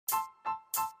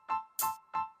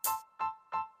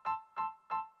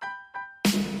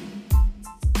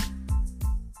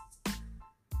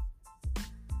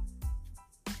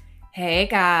Hey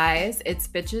guys, it's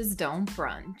Bitches Don't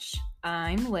Brunch.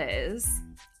 I'm Liz.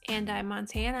 And I'm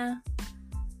Montana.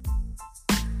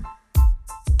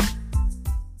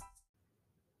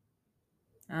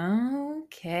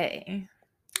 Okay.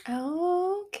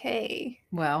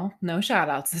 Well, no shout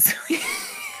outs this week.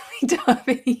 We don't have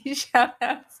any shout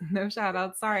outs. No shout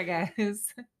outs. Sorry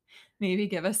guys. Maybe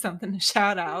give us something to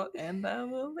shout out and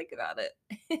we'll think about it.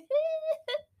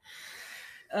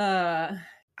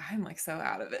 I'm like so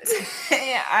out of it.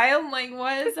 I'm like,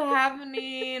 what is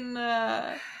happening?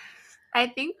 I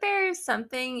think there's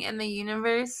something in the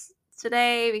universe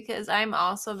today because I'm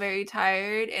also very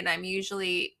tired and I'm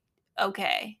usually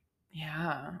okay.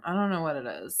 Yeah, I don't know what it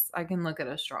is. I can look at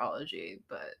astrology,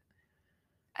 but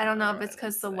I don't know if it's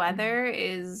because the weather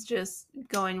is just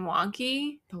going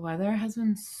wonky. The weather has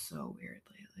been so weird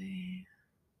lately.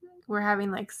 We're having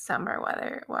like summer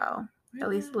weather. Well, at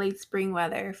least late spring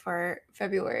weather for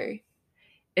February.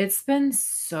 It's been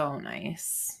so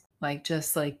nice. Like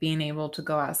just like being able to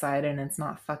go outside and it's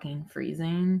not fucking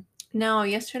freezing. No,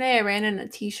 yesterday I ran in a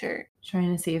t-shirt.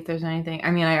 Trying to see if there's anything.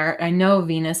 I mean, I know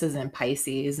Venus is in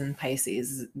Pisces, and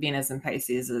Venus in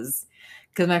Pisces is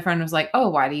because my friend was like, oh,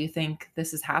 why do you think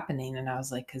this is happening? And I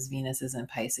was like, because Venus is in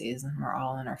Pisces and we're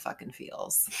all in our fucking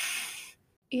feels.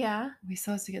 Yeah. We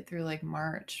still have to get through like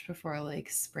March before like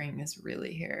spring is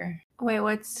really here. Wait,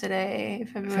 what's today?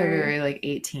 February like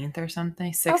 18th or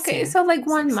something. 16th. Okay, so like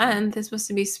 1 month is supposed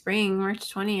to be spring,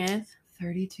 March 20th.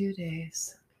 32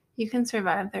 days. You can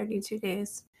survive 32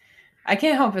 days. I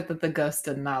can't help it that the ghost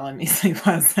did not let me sleep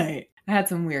last night. I had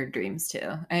some weird dreams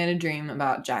too. I had a dream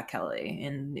about Jack Kelly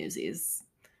in Newsies.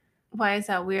 Why is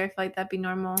that weird? I feel like that'd be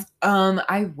normal.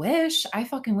 I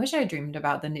fucking wish I dreamed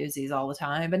about the Newsies all the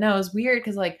time. But no, it was weird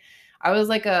because like I was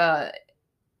like a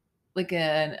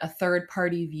third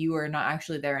party viewer, not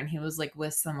actually there, and he was like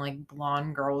with some like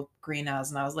blonde girl with green eyes,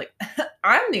 and I was like,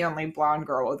 I'm the only blonde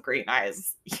girl with green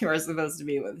eyes you are supposed to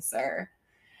be with, sir.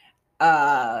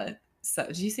 So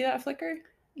did you see that flicker?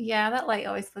 Yeah, that light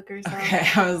always flickers. Okay,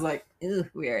 I was like, ew,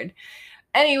 weird.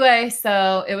 Anyway,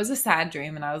 so it was a sad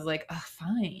dream, and I was like, oh,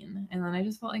 fine. And then I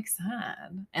just felt like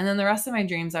sad. And then the rest of my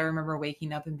dreams, I remember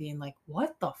waking up and being like,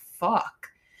 what the fuck?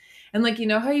 And like, you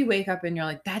know how you wake up and you're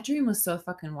like, that dream was so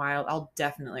fucking wild. I'll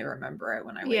definitely remember it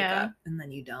when I wake up. And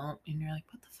then you don't. And you're like,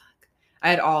 what the fuck? I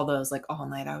had all those like all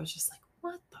night. I was just like,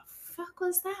 what the fuck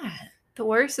was that? The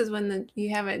worst is when you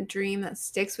have a dream that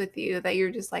sticks with you that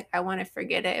you're just like, I want to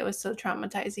forget it. It was so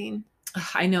traumatizing.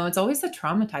 I know. It's always the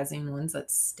traumatizing ones that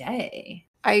stay.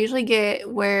 I usually get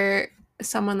where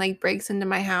someone like breaks into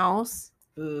my house.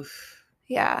 Oof.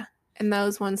 Yeah. And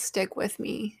those ones stick with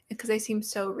me because they seem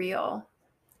so real.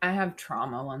 I have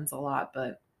trauma ones a lot,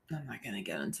 but I'm not going to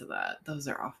get into that. Those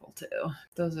are awful too.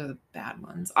 Those are the bad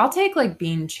ones. I'll take like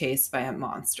being chased by a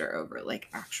monster over like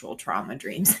actual trauma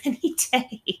dreams any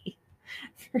day.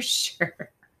 For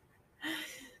sure.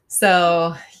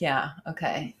 So, yeah,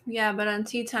 okay. Yeah, but on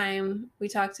tea time, we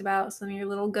talked about some of your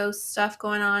little ghost stuff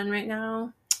going on right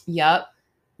now. Yep.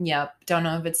 Don't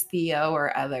know if it's Theo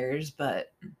or others,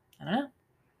 but I don't know.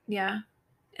 Yeah.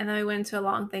 And then we went into a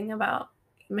long thing about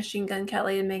Machine Gun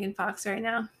Kelly and Megan Fox right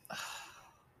now.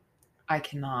 I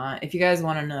cannot. If you guys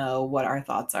want to know what our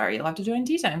thoughts are, you'll have to join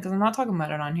tea time because I'm not talking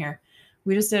about it on here.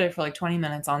 We just did it for like 20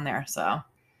 minutes on there, so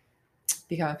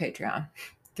become a Patreon.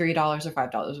 $3 or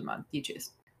 $5 a month. You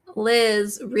choose.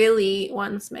 Liz really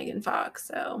wants Megan Fox,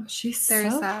 so she's so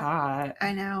hot.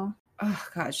 I know. Oh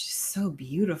god, she's so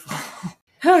beautiful.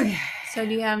 Okay. So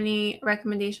do you have any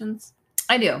recommendations?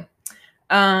 I do.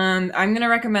 I'm going to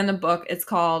recommend a book. It's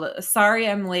called Sorry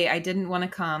I'm Late, I Didn't Want to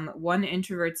Come, One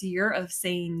Introvert's Year of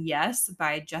Saying Yes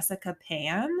by Jessica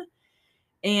Pan.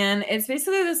 And it's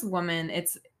basically this woman.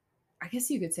 I guess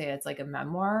you could say it's like a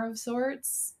memoir of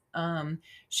sorts.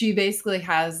 She basically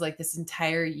has like this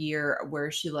entire year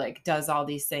where she like does all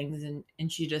these things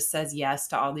and she just says yes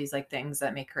to all these like things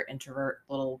that make her introvert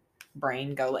little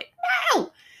brain go like, no!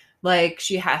 Like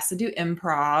she has to do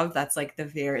improv. That's like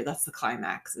that's the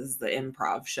climax is the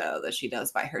improv show that she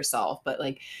does by herself. But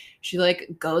like she like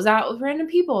goes out with random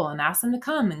people and asks them to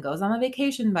come and goes on a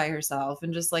vacation by herself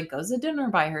and just like goes to dinner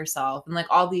by herself and like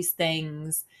all these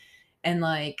things and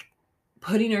like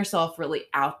putting herself really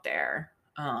out there.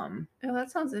 Oh, that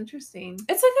sounds interesting.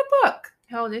 It's a good book.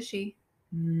 How old is she?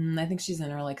 I think she's in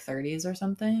her like 30s or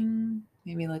something.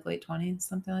 Maybe like late 20s,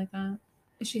 something like that.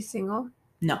 Is she single?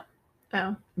 No.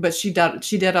 Oh. But she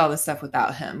did all this stuff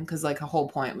without him because like her whole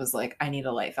point was like, I need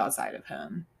a life outside of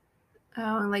him.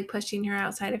 Oh, and like pushing her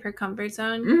outside of her comfort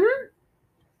zone. Mm-hmm.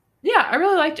 Yeah, I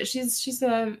really liked it. She's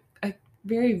a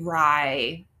very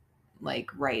wry like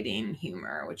writing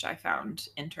humor, which I found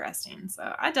interesting.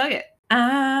 So I dug it.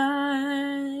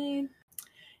 I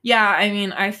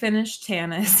mean, I finished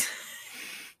Tanis.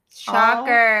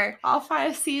 Shocker. All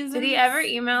 5 seasons. Did he ever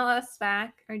email us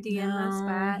back or DM us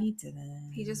back? No, he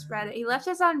didn't. He just read it. He left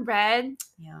us on red.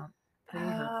 Yeah. Pretty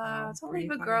hurtful. Don't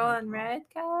leave a girl on red,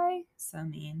 guy. So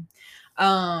mean.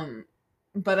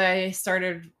 But I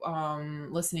started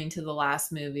listening to the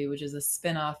last movie, which is a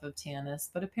spin-off of Tanis,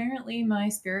 but apparently my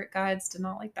spirit guides did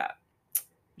not like that,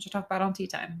 which I talk about on Tea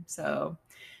Time. So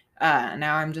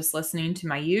now I'm just listening to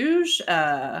my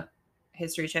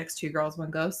History Checks, 2 Girls, 1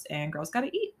 Ghost, and Girls Gotta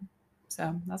Eat.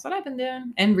 So that's what I've been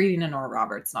doing. And reading a Nora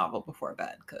Roberts novel before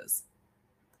bed, because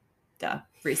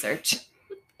research.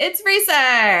 It's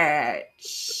research.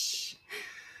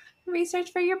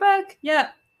 Research for your book.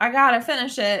 Yep. I gotta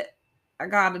finish it. I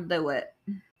gotta do it.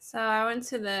 So I went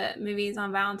to the movies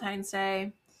on Valentine's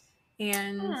Day,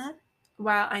 and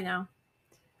wow, I know.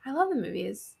 I love the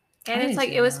movies. And it's like,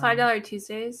 it was $5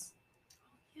 Tuesdays.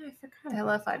 Yeah, I forgot. I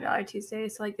love $5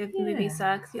 Tuesdays. So like, if the movie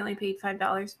sucks, you only paid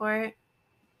 $5 for it.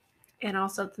 And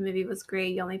also, if the movie was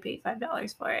great, you only paid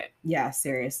 $5 for it. Yeah,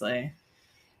 seriously.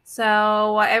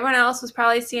 So everyone else was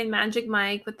probably seeing Magic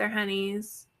Mike with their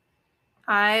honeys.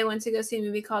 I went to go see a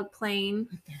movie called Plane.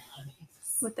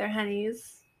 With their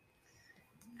honeys.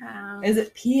 Is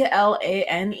it Plane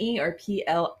or Plain?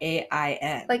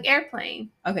 Like airplane.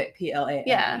 Okay, Plane.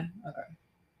 Yeah.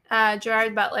 Okay.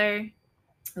 Gerard Butler.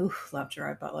 Oof, love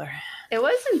Gerard Butler. It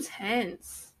was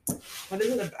intense. What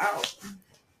is it about?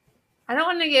 I don't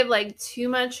want to give like too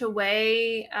much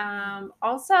away.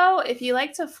 Also, if you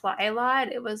like to fly a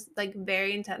lot, it was like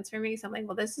very intense for me. So I'm like,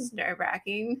 well, this is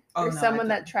nerve-wracking for someone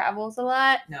that travels a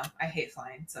lot. No, I hate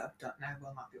flying, so I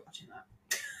will not be watching that.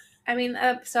 I mean,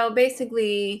 so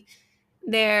basically,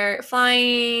 they're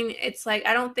flying. It's like,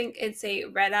 I don't think it's a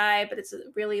red eye, but it's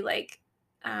really like,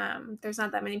 there's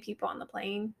not that many people on the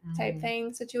plane type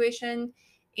thing situation.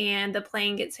 And the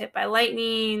plane gets hit by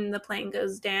lightning. The plane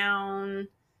goes down.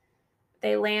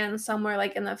 They land somewhere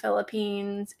like in the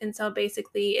Philippines. And so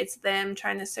basically it's them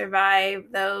trying to survive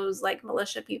those like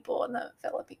militia people in the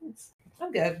Philippines.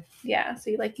 I'm good. Yeah.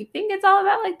 So you think it's all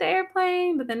about like the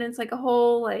airplane, but then it's like a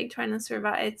whole like trying to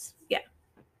survive. It's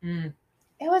It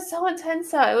was so intense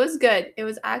though. It was good. It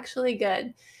was actually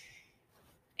good.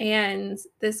 And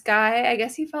this guy, I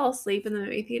guess he fell asleep in the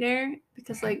movie theater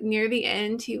because like near the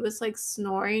end he was like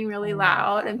snoring really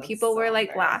loud and people were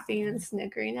like laughing and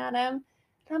snickering at him.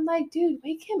 And I'm like, dude,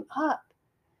 wake him up.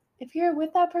 If you're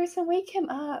with that person, wake him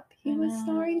up. He was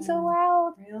snoring so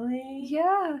loud. Really?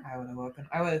 Yeah. I would have woken.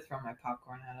 I would have thrown my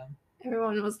popcorn at him.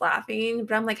 Everyone was laughing,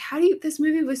 but I'm like, this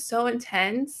movie was so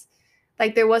intense.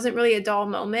 Like there wasn't really a dull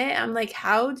moment. I'm like,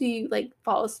 how do you like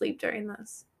fall asleep during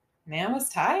this? Man was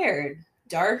tired.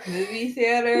 Dark movie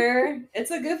theater.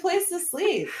 It's a good place to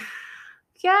sleep.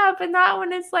 Yeah, but not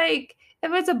when it's like,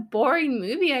 if it's a boring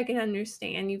movie, I can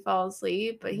understand you fall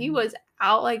asleep. But he was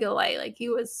out like a light. Like he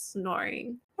was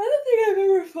snoring. I don't think I've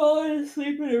ever fallen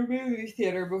asleep in a movie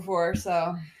theater before,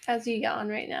 so. As you yawn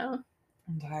right now.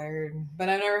 I'm tired. But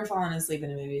I've never fallen asleep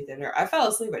in a movie theater. I fell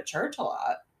asleep at church a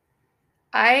lot.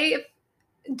 I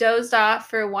dozed off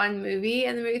for one movie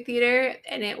in the movie theater,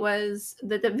 and it was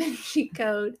The Da Vinci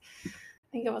Code. I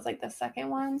think it was like the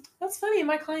second one. That's funny.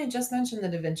 My client just mentioned The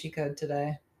Da Vinci Code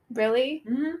today. Really?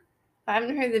 Mm-hmm. I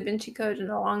haven't heard The Da Vinci Code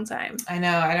in a long time. I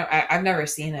know. I've never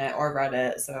seen it or read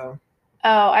it, so.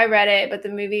 Oh, I read it, but the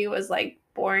movie was like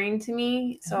boring to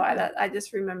me. So I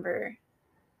just remember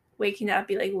waking up,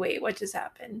 be like, wait, what just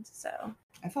happened? So.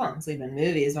 I've fallen asleep in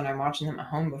movies when I'm watching them at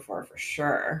home before, for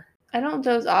sure. I don't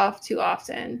doze off too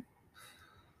often.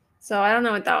 So I don't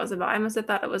know what that was about. I must have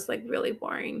thought it was like really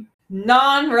boring.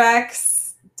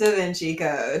 Non-Rex Da Vinci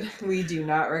Code. We do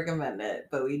not recommend it,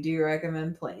 but we do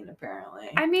recommend Plane, apparently.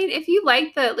 I mean, if you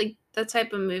like the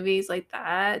type of movies like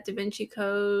that, Da Vinci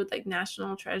Code, like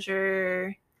National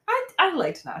Treasure. I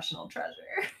liked National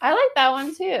Treasure. I like that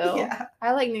one too. Yeah.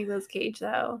 I like Nicolas Cage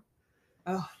though.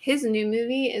 Oh. His new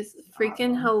movie is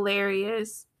freaking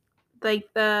hilarious. Like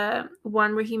the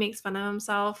one where he makes fun of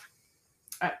himself.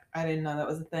 I didn't know that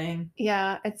was a thing.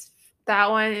 Yeah, that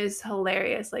one is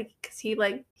hilarious. Like, cause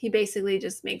he basically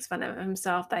just makes fun of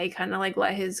himself that he kind of like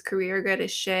let his career go to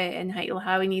shit and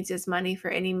how he needs his money for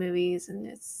any movies, and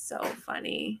it's so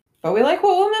funny. But we like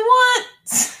what women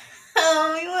want.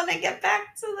 We want to get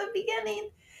back to the beginning.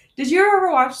 Did you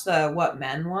ever watch the What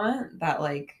Men Want? That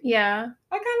like. Yeah.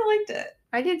 I kind of liked it.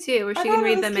 I did too. Where she can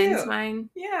read the men's mind.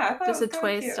 Yeah, I thought just it was a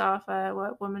twist cute. off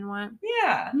What Women Want.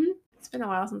 Yeah. Mm-hmm. It's been a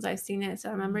while since I've seen it, so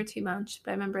I remember too much.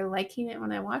 But I remember liking it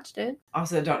when I watched it.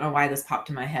 Also, don't know why this popped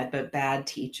in my head, but Bad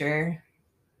Teacher.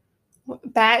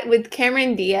 Bad with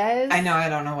Cameron Diaz. I know. I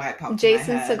don't know why it popped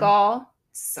Jason in my head. Segel.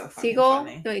 So fucking Segel?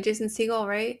 funny. No, wait, Jason Segel,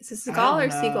 right? Is it I Seagal don't or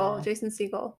know. Segel? Jason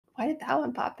Segel. Why did that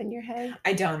one pop in your head?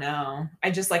 I don't know.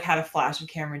 I just like had a flash of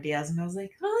Cameron Diaz and I was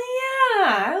like, oh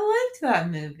yeah, I liked that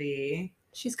movie.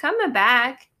 She's coming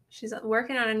back. She's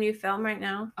working on a new film right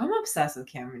now. I'm obsessed with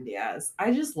Cameron Diaz.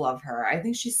 I just love her. I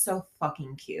think she's so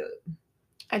fucking cute.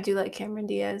 I do like Cameron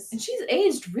Diaz. And she's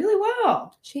aged really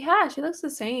well. She has. She looks the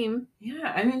same.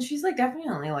 Yeah, I mean, she's like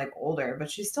definitely like older,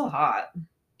 but she's still hot.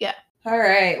 Yeah. All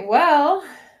right. Well,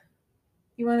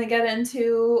 you want to get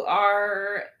into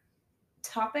our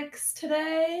topics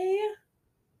today?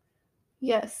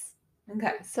 Yes.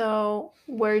 Okay. So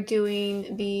we're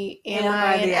doing the Am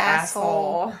I an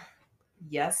Asshole?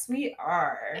 Yes, we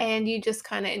are. And you just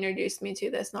kind of introduced me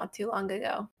to this not too long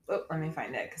ago. Oh, let me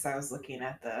find it because I was looking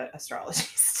at the astrology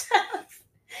stuff.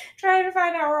 Trying to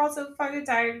find out. We're all so fucking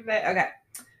tired today. Okay.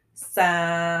 So,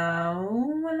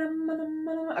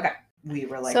 okay. We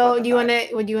were like, so would you want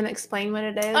to explain what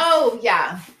it is? Oh,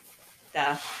 yeah.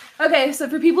 Duh. Okay, so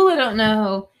for people that don't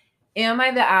know, Am I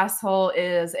the Asshole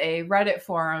is a Reddit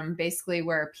forum basically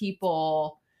where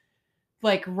people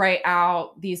like write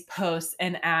out these posts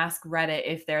and ask Reddit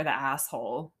if they're the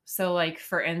asshole. So like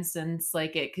for instance,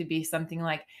 like it could be something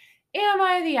like, am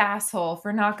I the asshole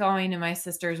for not going to my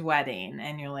sister's wedding?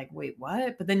 And you're like, wait,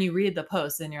 what? But then you read the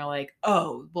post and you're like,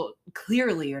 oh, well,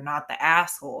 clearly you're not the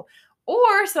asshole.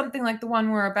 Or something like the one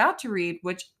we're about to read,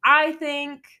 which I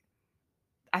think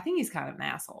he's kind of an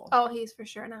asshole. Oh, he's for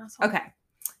sure an asshole. Okay.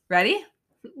 Ready?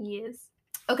 Yes.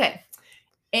 Okay.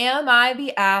 Am I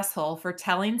the asshole for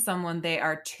telling someone they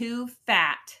are too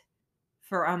fat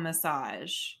for a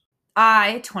massage?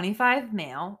 I, 25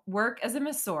 male, work as a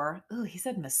masseur. Oh, he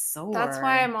said masseur. That's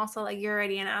why I'm also like, you're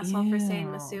already an asshole for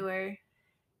saying masseur.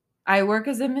 I work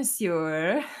as a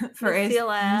masseur for a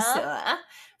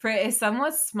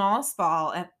somewhat small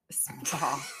spa and a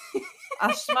small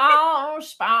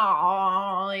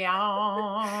spa.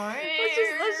 Yeah.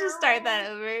 Let's just start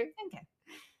that over. Okay.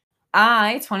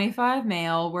 I, 25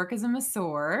 male, work as a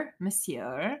monsieur,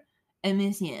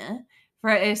 for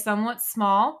a somewhat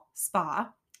small spa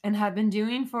and have been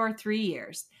doing for 3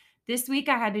 years. This week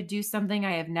I had to do something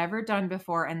I have never done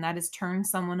before, and that is turn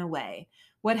someone away.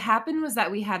 What happened was that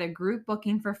we had a group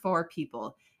booking for 4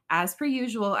 people. As per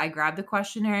usual, I grabbed the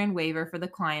questionnaire and waiver for the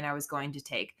client I was going to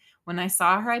take. When I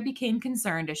saw her, I became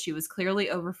concerned as she was clearly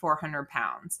over 400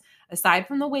 pounds. Aside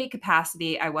from the weight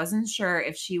capacity, I wasn't sure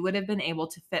if she would have been able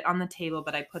to fit on the table,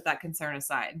 but I put that concern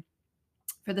aside.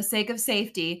 For the sake of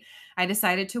safety, I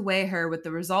decided to weigh her, with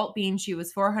the result being she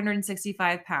was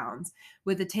 465 pounds.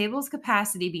 With the table's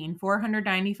capacity being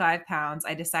 495 pounds,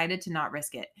 I decided to not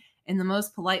risk it. In the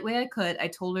most polite way I could, I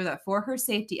told her that for her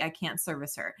safety, I can't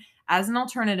service her. As an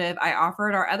alternative, I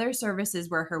offered our other services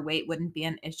where her weight wouldn't be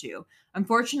an issue.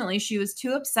 Unfortunately, she was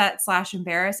too upset /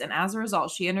 embarrassed, and as a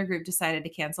result, she and her group decided to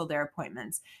cancel their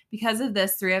appointments. Because of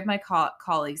this, 3 of my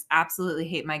colleagues absolutely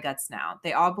hate my guts now.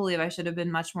 They all believe I should have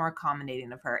been much more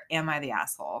accommodating of her. Am I the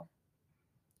asshole?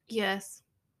 Yes.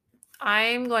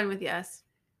 I'm going with yes.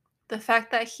 The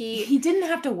fact that he didn't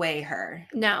have to weigh her.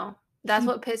 No. That's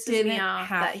what pisses me off,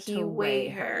 that he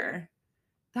weighed her.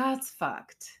 That's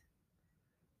fucked.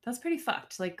 That's pretty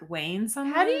fucked. Like weighing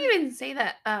someone. How do you even say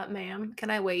that, ma'am? Can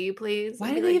I weigh you, please?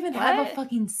 Why do they even have a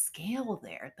fucking scale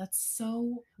there? That's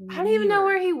so weird. I don't even know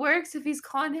where he works if he's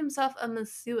calling himself a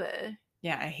masseur.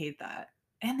 Yeah, I hate that.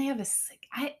 And they have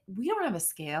we don't have a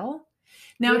scale.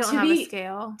 Now, we don't have a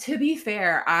scale. To be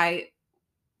fair, I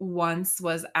once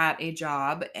was at a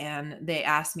job and they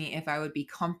asked me if I would be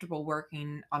comfortable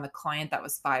working on a client that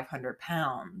was 500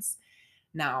 pounds.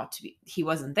 Now, he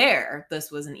wasn't there. This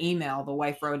was an email. The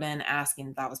wife wrote in asking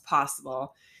if that was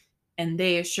possible. And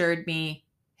they assured me,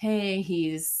 hey,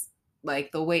 he's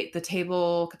like the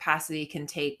table capacity can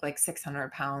take like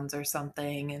 600 pounds or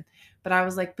something. But I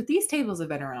was like, but these tables have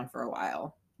been around for a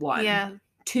while. 1. Yeah.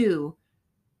 2,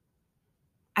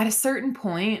 at a certain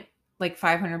point, like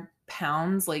 500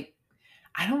 pounds, like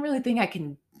I don't really think I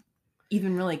can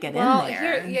even really get in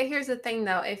there. Here's the thing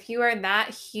though. If you are that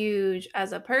huge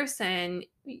as a person,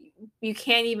 you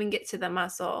can't even get to the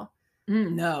muscle.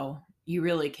 No, you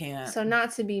really can't. So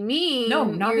not to be mean, no,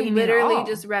 not you're being literally mean at all.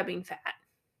 just rubbing fat.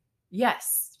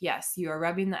 Yes, you are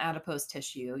rubbing the adipose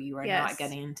tissue. You are not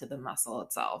getting into the muscle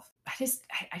itself.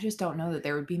 I just don't know that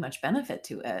there would be much benefit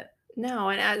to it. No,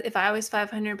 and if I was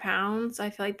 500 pounds, I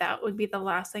feel like that would be the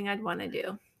last thing I'd want to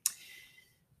do.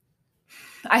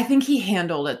 I think he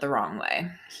handled it the wrong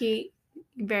way. He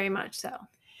very much so.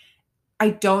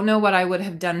 I don't know what I would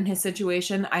have done in his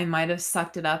situation. I might have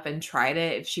sucked it up and tried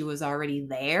it if she was already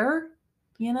there,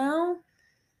 you know?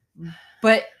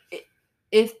 But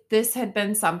if this had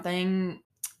been something,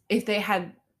 if they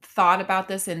had thought about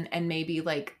this and maybe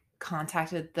like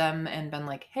contacted them and been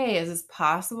like, hey, is this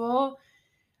possible?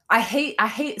 I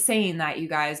hate saying that, you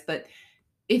guys, but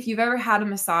if you've ever had a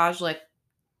massage, like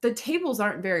the tables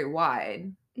aren't very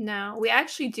wide. No, we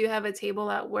actually do have a table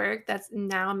at work that's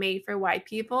now made for white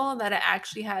people that it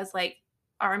actually has like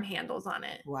arm handles on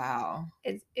it. Wow.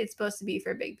 It's supposed to be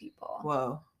for big people.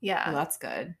 Whoa. Yeah. Well, that's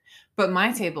good. But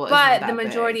my table isn't But that the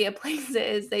majority big. of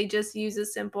places, they just use a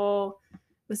simple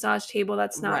massage table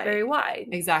that's not Right. very wide.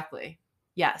 Exactly.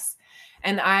 Yes.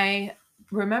 And I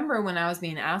remember when I was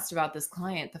being asked about this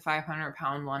client, the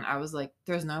 500-pound one, I was like,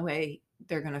 there's no way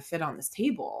they're going to fit on this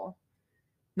table.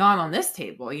 Not on this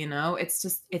table, you know? It's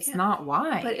just, it's not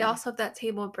wide. But also, if that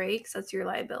table breaks, that's your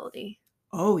liability.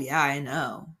 Oh, yeah, I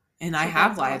know. And I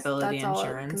have liability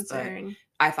insurance, but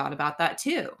I thought about that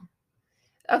too.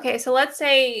 Okay, so let's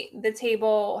say the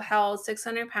table held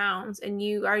 600 pounds and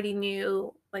you already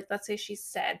knew, like, let's say she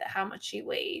said that how much she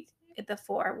weighed at the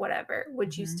floor, whatever.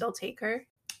 Would you still take her?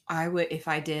 I would. If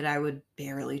I did, I would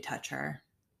barely touch her.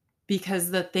 Because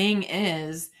the thing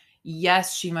is,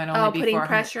 yes, she might only be putting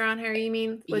pressure on her, you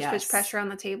mean? Which puts pressure on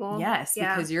the table? Yes,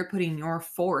 because you're putting your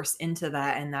force into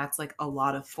that, and that's like a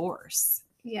lot of force.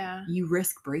 Yeah. You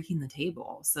risk breaking the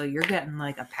table. So you're getting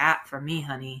like a pat from me,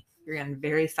 honey. You're getting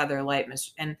very feather light.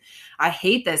 And I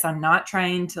hate this. I'm not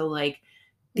trying to like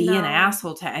be an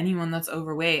asshole to anyone that's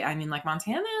overweight. I mean, like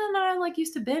Montana and I like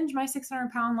used to binge My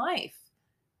 600-Pound Life.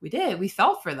 We did. We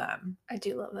felt for them. I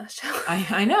do love that show.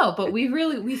 I know, but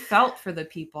we felt for the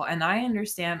people. And I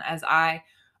understand, as I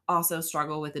also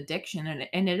struggle with addiction,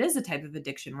 and it is a type of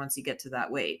addiction once you get to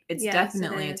that weight. It's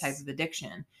definitely a type of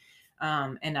addiction.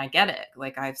 And I get it.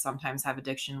 Like I sometimes have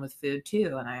addiction with food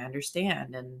too, and I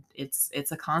understand. And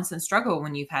it's a constant struggle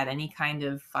when you've had any kind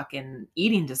of fucking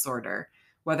eating disorder,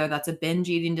 whether that's a binge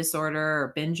eating disorder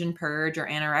or binge and purge or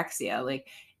anorexia. Like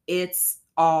it's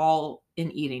all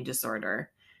an eating disorder.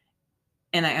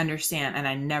 And I understand, and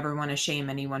I never want to shame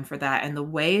anyone for that. And the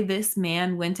way this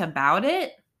man went about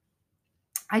it,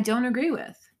 I don't agree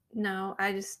with. No,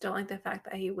 I just don't like the fact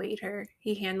that he weighed her.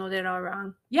 He handled it all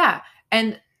wrong. Yeah.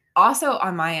 And also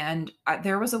on my end,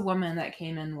 there was a woman that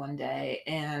came in one day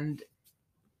and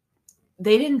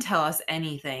they didn't tell us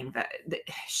anything. That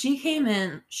she came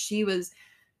in, she was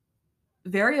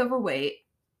very overweight.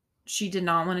 She did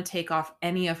not want to take off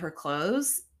any of her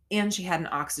clothes, and she had an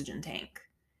oxygen tank.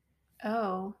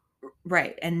 Oh.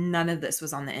 Right. And none of this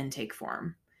was on the intake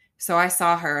form. So I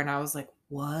saw her and I was like,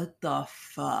 what the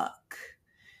fuck?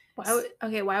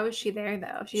 Why was she there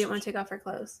though? She didn't want to take off her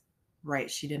clothes. Right.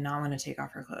 She did not want to take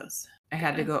off her clothes. I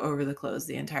had to go over the clothes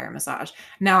the entire massage.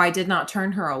 Now, I did not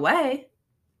turn her away.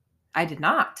 I did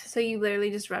not. So you literally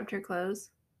just rubbed her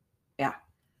clothes? Yeah.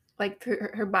 Like through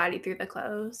her body through the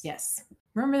clothes? Yes.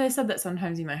 Remember they said that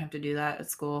sometimes you might have to do that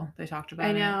at school? They talked about it.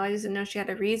 I know. I just didn't know she had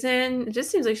a reason. It just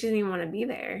seems like she didn't even want to be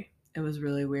there. It was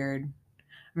really weird.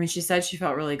 I mean, she said she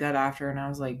felt really good after, and I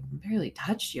was like, I barely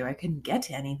touched you. I couldn't get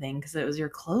to anything because it was your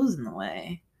clothes in the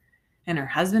way. And her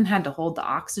husband had to hold the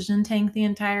oxygen tank the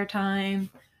entire time.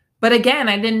 But again,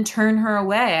 I didn't turn her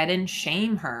away. I didn't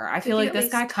shame her. I feel like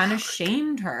this guy kind of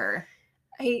shamed her.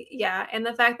 Yeah, and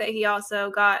the fact that he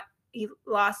also he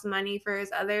lost money for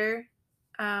his other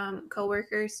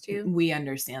co-workers too. We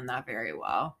understand that very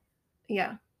well.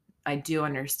 Yeah. I do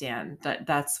understand that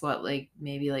that's what like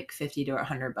maybe like $50 to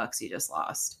 $100 you just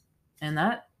lost. And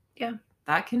that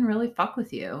can really fuck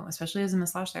with you, especially as a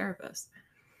massage therapist.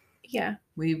 Yeah.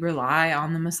 We rely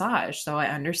on the massage, so I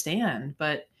understand,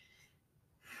 but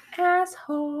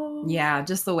asshole. Yeah,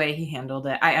 just the way he handled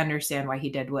it. I understand why he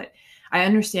did I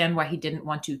understand why he didn't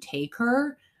want to take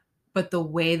her, but the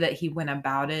way that he went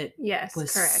about it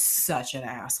was correct. Such an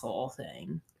asshole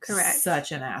thing. Correct.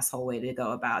 Such an asshole way to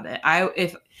go about it.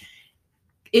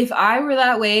 If I were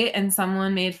that way and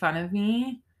someone made fun of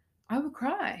me, I would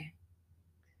cry.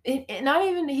 He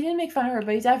didn't make fun of her,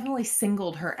 but he definitely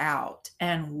singled her out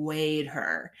and weighed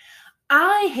her.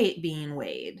 I hate being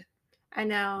weighed. I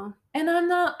know. And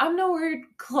I'm nowhere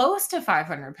close to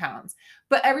 500 pounds.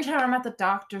 But every time I'm at the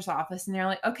doctor's office and they're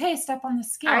like, okay, step on the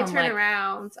scale. I turn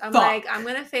around. I'm like, I'm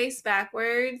going to face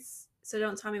backwards. So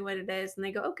don't tell me what it is. And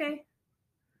they go, okay.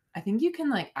 I think you can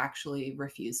like actually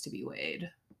refuse to be weighed.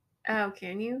 Oh,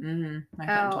 can you? Mm-hmm. My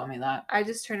friend told me that. I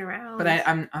just turn around. But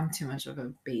I'm too much of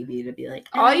a baby to be like.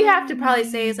 All you have to probably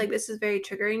say is like, this is very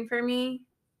triggering for me.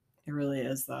 It really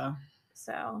is though.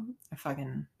 So I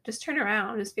fucking just turn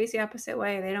around, just face the opposite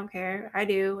way. They don't care. I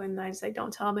do, and I just like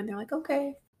don't tell them, and they're like,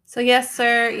 okay. So yes,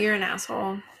 sir, you're an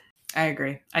asshole. I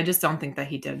agree. I just don't think that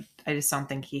he did. I just don't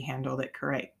think he handled it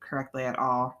correctly at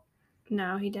all.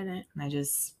 No, he didn't.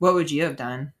 What would you have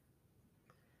done?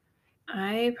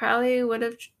 I probably would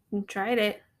have Tried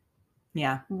it.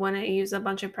 Yeah. Wouldn't use a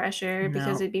bunch of pressure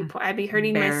because No. I'd be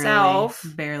hurting Barely- myself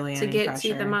barely to any get pressure.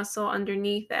 to the muscle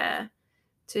underneath the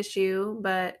tissue,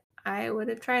 but I would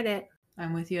have tried it.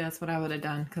 I'm with you. That's what I would have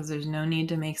done because there's no need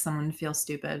to make someone feel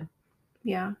stupid.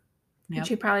 Yeah. Yep. And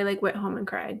she probably like went home and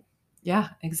cried. Yeah,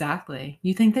 exactly.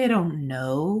 You think they don't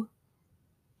know?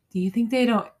 Do you think they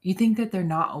don't? You think that they're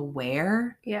not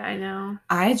aware? Yeah, I know.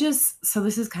 So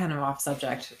this is kind of off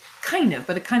subject, kind of,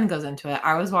 but it kind of goes into it.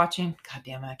 I was watching, God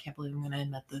damn it, I can't believe I'm going to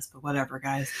admit this, but whatever,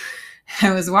 guys.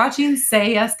 I was watching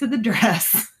Say Yes to the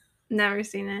Dress. Never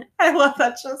seen it. I love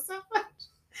that show so much.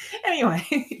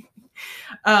 Anyway,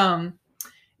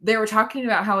 they were talking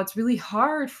about how it's really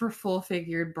hard for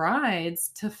full-figured brides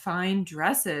to find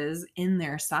dresses in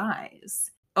their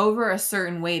size. Over a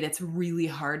certain weight, it's really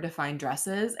hard to find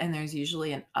dresses, and there's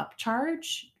usually an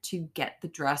upcharge to get the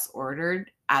dress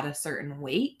ordered at a certain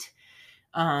weight,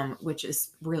 which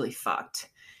is really fucked.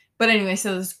 But anyway,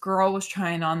 so this girl was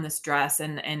trying on this dress,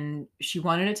 and she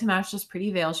wanted it to match this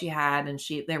pretty veil she had, and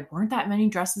there weren't that many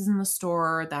dresses in the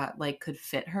store that like could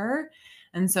fit her,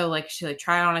 and so like she like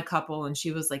tried on a couple, and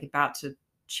she was like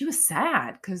she was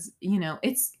sad because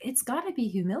it's got to be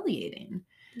humiliating.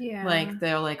 Yeah. Like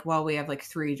they're like, well, we have like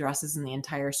 3 dresses in the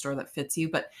entire store that fits you.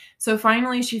 But so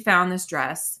finally she found this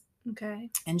dress. Okay.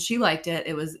 And she liked it.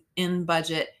 It was in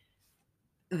budget,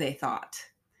 they thought.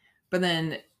 But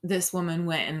then this woman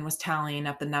went and was tallying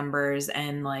up the numbers,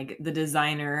 and like the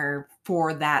designer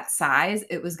for that size,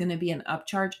 it was going to be an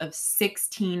upcharge of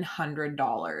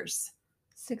 $1,600.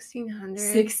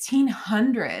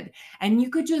 $1,600. And you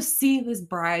could just see this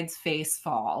bride's face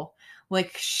fall.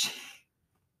 Like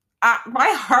my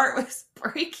heart was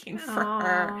breaking for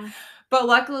her. But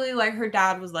luckily, like her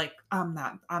dad was like, I'm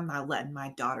not letting my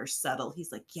daughter settle.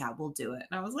 He's like, yeah, we'll do it.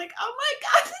 And I was like, oh my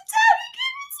God, the daddy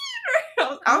came and see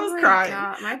her. I was crying.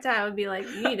 God. My dad would be like,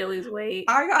 you need to lose weight.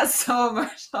 I got so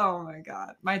much. Oh my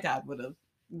God. My dad would have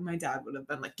been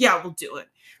like, yeah, we'll do it.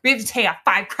 We have to take out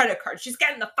 5 credit cards. She's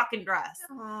getting the fucking dress.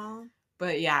 Aww.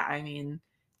 But yeah, I mean,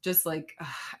 just like,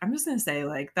 I'm just going to say,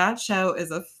 like, that show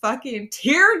is a fucking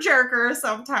tearjerker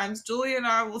sometimes. Julie and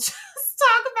I will just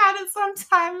talk about it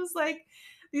sometimes. Like,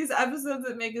 these episodes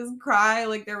that make us cry.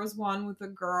 Like, there was one with a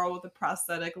girl with a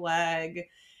prosthetic leg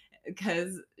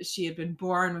because she had been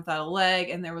born without a leg.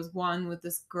 And there was one with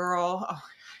this girl,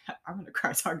 I'm going to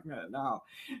cry talking about it now,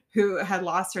 who had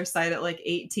lost her sight at like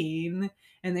 18.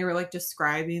 And they were like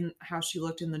describing how she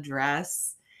looked in the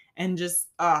dress. And just,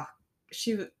 I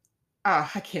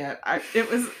can't.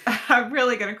 I'm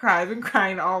really going to cry. I've been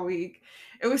crying all week.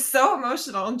 It was so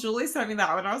emotional. And Julie sent me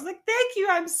that one. I was like, thank you.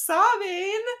 I'm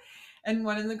sobbing. And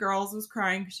one of the girls was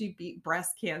crying because she beat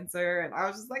breast cancer. And I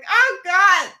was just like, oh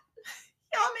God,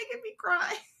 y'all making me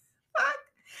cry. Fuck.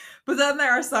 But then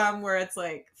there are some where it's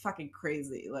like fucking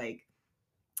crazy. Like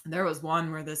there was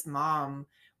one where this mom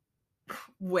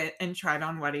went and tried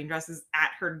on wedding dresses at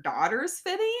her daughter's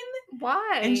fitting.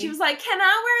 Why? And she was like, can I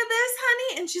wear this,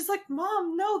 honey? And she's like,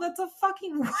 Mom, no, that's a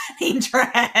fucking wedding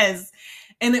dress.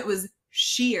 And it was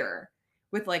sheer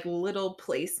with like little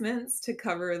placements to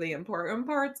cover the important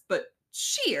parts, but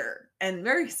sheer and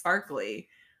very sparkly.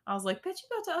 I was like, bitch, you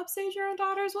about to upstage your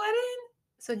daughter's wedding?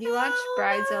 So do you watch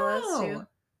Bridezillas too?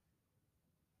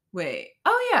 Wait.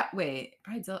 Oh yeah. Wait.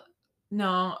 Bridezilla.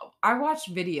 No, I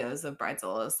watch videos of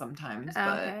Bridezillas sometimes,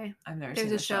 but I've never seen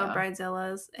the show. There's a show,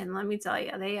 Bridezillas, and let me tell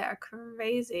you, they are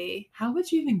crazy. How would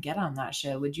you even get on that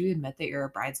show? Would you admit that you're a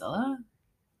Bridezilla?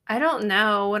 I don't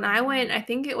know. When I went, I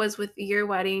think it was with your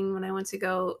wedding when I went to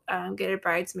go get a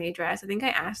bridesmaid dress. I think I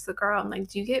asked the girl, I'm like,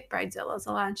 do you get Bridezillas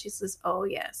a lot? And she says, oh,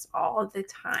 yes, all the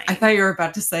time. I thought you were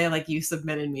about to say, like, you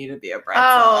submitted me to be a Bridezilla.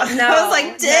 Oh, no. I was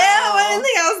like, damn, I didn't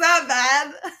think I was that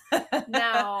bad.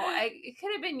 No, it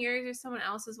could have been yours or someone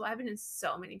else's. Well, I've been in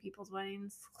so many people's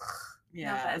weddings.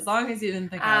 Yeah, as long as you didn't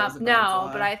think I was a Bridezilla. No,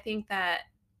 but I think I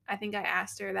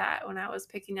asked her that when I was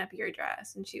picking up your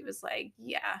dress, and she was like,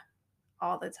 yeah.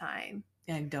 All the time.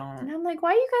 I don't. And I'm like, why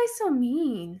are you guys so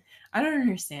mean? I don't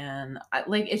understand.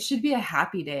 Like, it should be a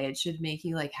happy day. It should make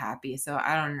you, like, happy. So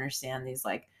I don't understand these,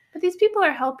 like... But these people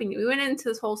are helping you. We went into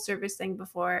this whole service thing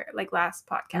before, like, last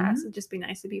podcast. Mm-hmm. Just be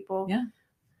nice to people. Yeah.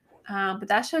 But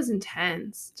that show's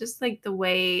intense. Just, like, the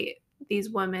way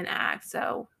these women act.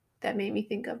 So that made me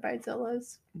think of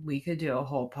Bridezillas. We could do a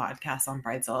whole podcast on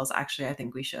Bridezillas. Actually, I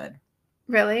think we should.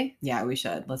 Really? Yeah, we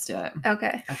should. Let's do it.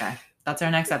 Okay. That's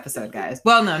our next episode, guys.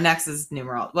 Well, no, next is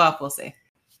numeral. Well, we'll see.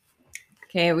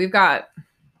 Okay, we've got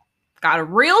a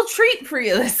real treat for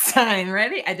you this time.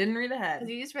 Ready? I didn't read ahead.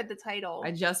 You just read the title.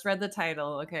 I just read the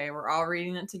title. Okay, we're all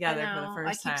reading it together for the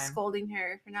first time. I keep scolding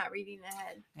her for not reading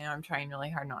ahead. I'm trying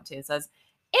really hard not to. It says,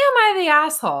 am I the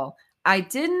asshole? I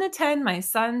didn't attend my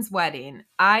son's wedding.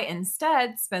 I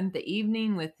instead spent the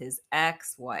evening with his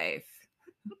ex-wife.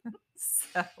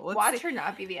 So, Watch her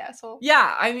not be the asshole.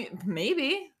 Yeah, I mean,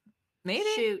 maybe.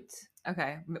 Shoot.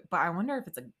 Okay, but I wonder if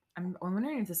it's I'm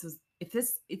wondering if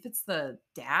it's the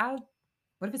dad.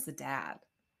 What if it's the dad?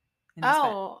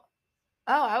 Oh,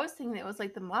 I was thinking it was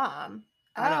like the mom.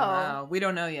 I don't know. We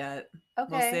don't know yet. Okay.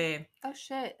 We'll see. Oh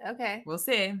shit. Okay. We'll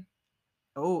see.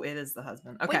 Oh, it is the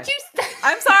husband. Okay. Would you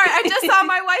I'm sorry. I just saw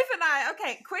my wife and I.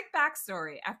 Okay, quick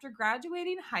backstory. After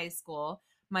graduating high school,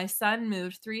 my son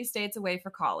moved 3 states away for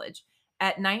college.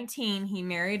 At 19, he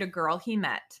married a girl he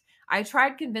met. I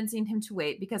tried convincing him to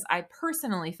wait because I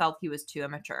personally felt he was too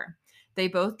immature. They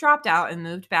both dropped out and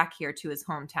moved back here to his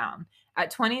hometown. At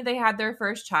 20, they had their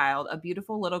first child, a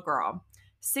beautiful little girl.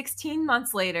 16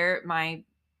 months later, my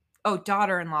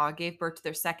daughter-in-law gave birth to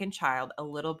their second child, a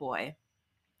little boy.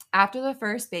 After the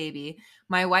first baby,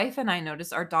 my wife and I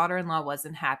noticed our daughter-in-law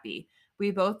wasn't happy.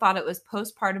 We both thought it was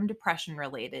postpartum depression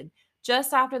related.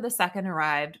 Just after the second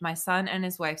arrived, my son and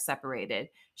his wife separated.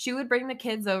 She would bring the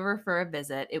kids over for a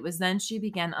visit. It was then she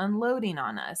began unloading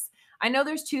on us. I know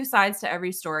there's 2 sides to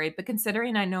every story, but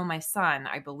considering I know my son,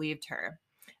 I believed her.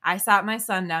 I sat my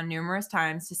son down numerous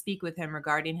times to speak with him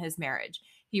regarding his marriage.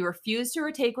 He refused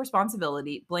to take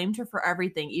responsibility, blamed her for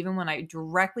everything, even when I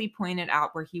directly pointed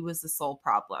out where he was the sole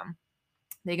problem.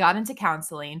 They got into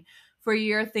counseling. For a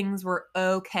year, things were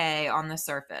okay on the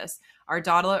surface. Our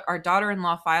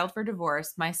daughter-in-law filed for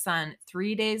divorce. My son,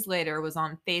 3 days later, was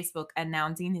on Facebook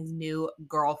announcing his new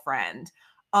girlfriend.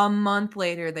 A month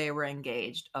later, they were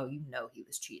engaged. Oh, you know he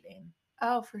was cheating.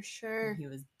 Oh, for sure. He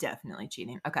was definitely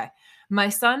cheating. Okay. My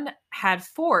son had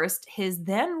forced his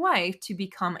then wife to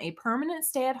become a permanent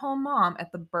stay-at-home mom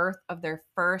at the birth of their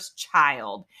first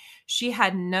child. She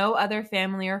had no other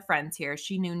family or friends here.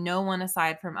 She knew no one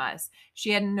aside from us.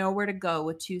 She had nowhere to go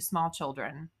with 2 small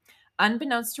children.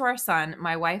 Unbeknownst to our son,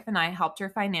 my wife and I helped her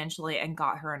financially and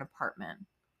got her an apartment.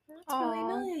 That's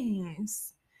really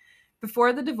nice.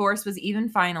 Before the divorce was even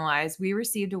finalized, we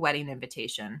received a wedding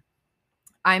invitation.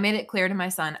 I made it clear to my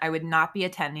son I would not be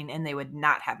attending and they would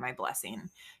not have my blessing.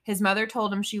 His mother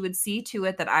told him she would see to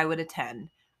it that I would attend.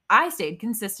 I stayed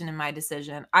consistent in my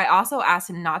decision. I also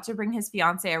asked him not to bring his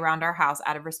fiance around our house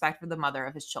out of respect for the mother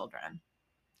of his children.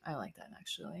 I like that,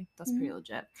 actually. That's pretty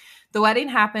legit. The wedding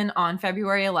happened on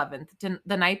February 11th.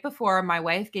 The night before, my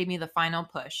wife gave me the final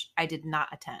push. I did not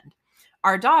attend.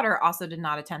 Our daughter also did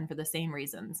not attend for the same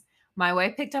reasons. My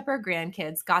wife picked up her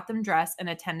grandkids, got them dressed, and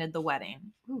attended the wedding.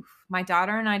 Oof. My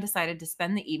daughter and I decided to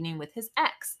spend the evening with his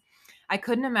ex. I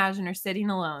couldn't imagine her sitting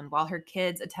alone while her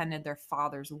kids attended their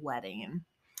father's wedding.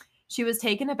 She was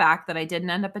taken aback that I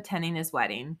didn't end up attending his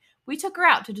wedding. We took her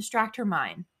out to distract her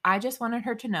mind. I just wanted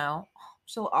her to know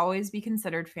she'll always be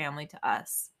considered family to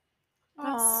us.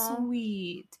 That's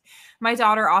sweet. My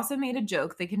daughter also made a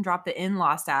joke they can drop the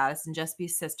in-law status and just be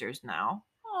sisters now.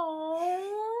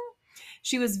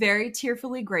 She was very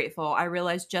tearfully grateful. I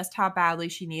realized just how badly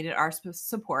she needed our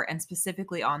support, and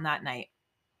specifically on that night.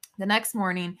 The next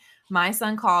morning, my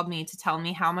son called me to tell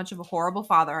me how much of a horrible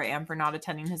father I am for not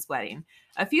attending his wedding.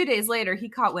 A few days later, he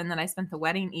caught wind that I spent the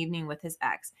wedding evening with his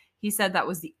ex. He said that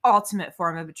was the ultimate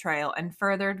form of betrayal, and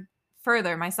further,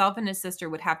 myself and his sister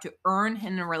would have to earn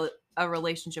a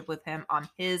relationship with him on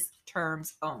his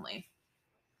terms only.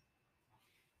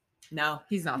 No,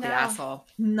 he's not the asshole.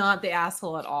 Not the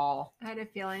asshole at all. I had a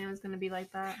feeling it was going to be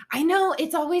like that. I know.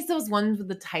 It's always those ones with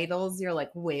the titles. You're like,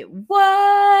 wait,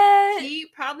 what? He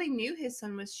probably knew his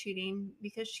son was cheating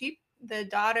because the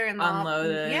daughter-in-law,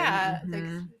 unloaded. Yeah,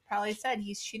 probably said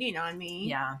he's cheating on me.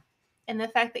 Yeah. And the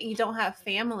fact that you don't have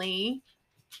family,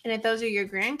 and if those are your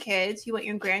grandkids, you want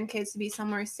your grandkids to be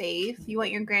somewhere safe. You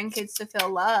want your grandkids to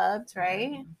feel loved,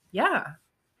 right? Yeah.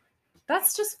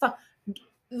 That's just fun.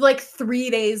 Like 3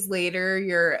 days later,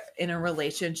 you're in a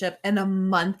relationship, and a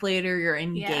month later, you're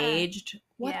engaged. Yeah.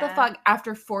 What the fuck?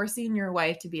 After forcing your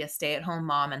wife to be a stay-at-home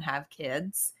mom and have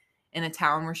kids in a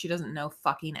town where she doesn't know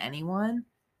fucking anyone.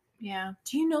 Yeah.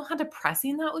 Do you know how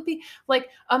depressing that would be? Like,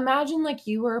 imagine like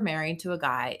you were married to a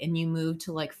guy and you moved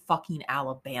to like fucking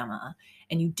Alabama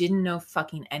and you didn't know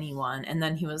fucking anyone. And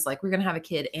then he was like, we're going to have a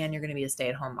kid and you're going to be a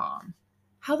stay-at-home mom.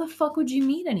 How the fuck would you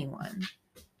meet anyone?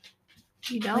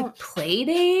 You don't. Like play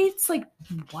dates? Like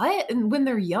what? And when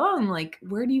they're young, like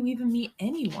where do you even meet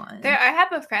anyone? I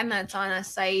have a friend that's on a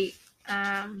site.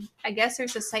 I guess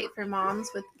there's a site for moms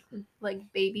with like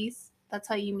babies. That's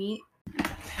how you meet.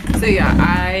 So yeah,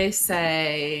 I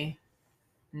say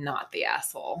not the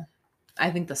asshole. I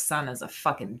think the son is a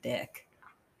fucking dick.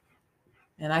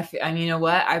 And I mean, you know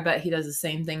what? I bet he does the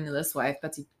same thing to this wife.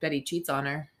 Bet he cheats on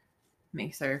her.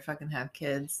 Makes her fucking have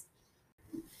kids.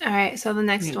 All right, so the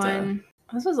next one.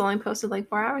 This was only posted like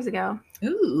 4 hours ago.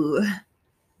 Ooh.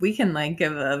 We can like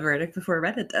give a verdict before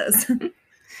Reddit does.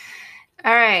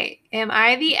 All right. Am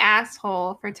I the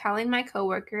asshole for telling my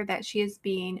coworker that she is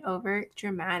being over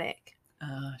dramatic?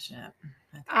 Oh, shit.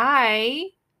 Okay. I,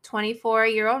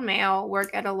 24-year-old male, work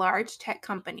at a large tech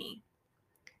company.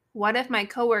 One of my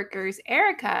coworkers,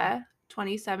 Erica,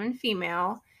 27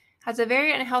 female, has a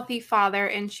very unhealthy father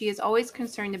and she is always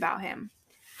concerned about him.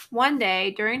 One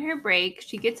day, during her break,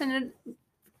 she gets a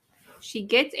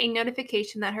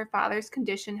notification that her father's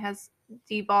condition has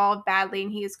devolved badly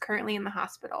and he is currently in the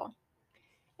hospital.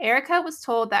 Erica was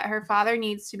told that her father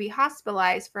needs to be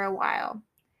hospitalized for a while.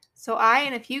 So I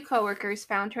and a few coworkers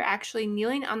found her actually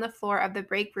kneeling on the floor of the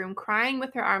break room crying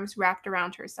with her arms wrapped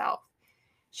around herself.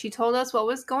 She told us what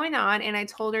was going on and I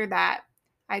told her that,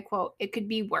 I quote, "It could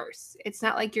be worse. It's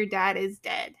not like your dad is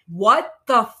dead." What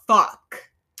the fuck?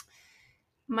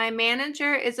 My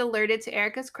manager is alerted to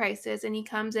Erica's crisis and he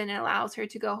comes in and allows her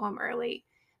to go home early.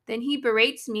 Then he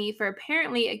berates me for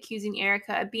apparently accusing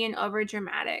Erica of being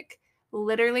overdramatic.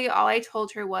 Literally, all I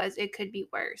told her was it could be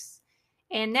worse.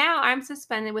 And now I'm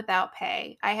suspended without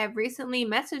pay. I have recently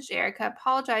messaged Erica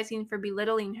apologizing for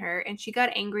belittling her, and she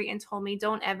got angry and told me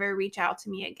don't ever reach out to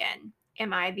me again.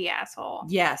 Am I the asshole?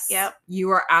 Yes. Yep. You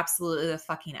are absolutely the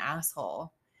fucking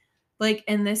asshole. Like,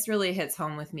 and this really hits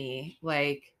home with me.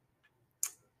 Like,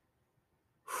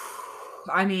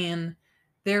 I mean,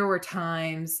 there were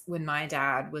times when my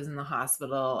dad was in the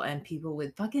hospital and people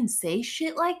would fucking say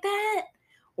shit like that.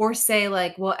 Or say,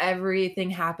 like, well, everything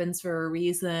happens for a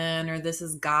reason, or this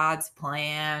is God's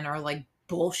plan, or like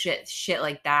bullshit shit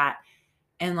like that.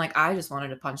 And like, I just wanted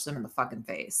to punch them in the fucking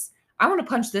face. I want to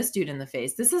punch this dude in the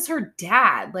face. This is her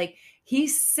dad. Like,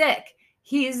 he's sick.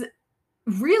 He's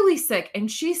really sick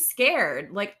and she's scared.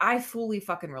 Like, I fully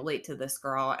fucking relate to this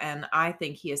girl. And I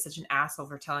think he is such an asshole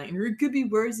for telling her it could be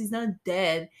worse. He's not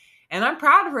dead. And I'm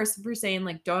proud of her for saying,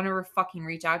 like, don't ever fucking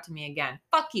reach out to me again.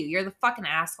 Fuck you. You're the fucking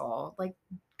asshole. Like,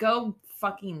 go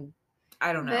fucking,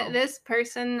 I don't know. This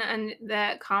person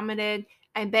that commented,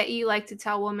 I bet you like to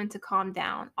tell women to calm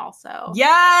down also.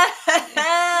 Yes!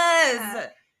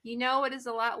 You know what is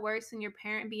a lot worse than your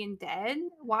parent being dead?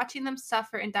 Watching them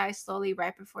suffer and die slowly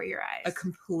right before your eyes. I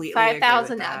completely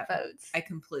 5,000 upvotes. I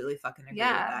completely fucking agree with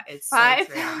that. It's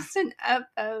 5,000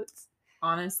 upvotes.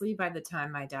 Honestly, by the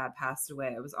time my dad passed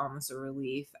away, it was almost a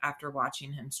relief after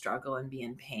watching him struggle and be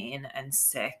in pain and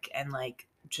sick and like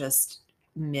just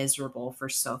miserable for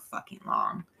so fucking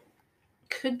long.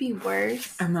 Could be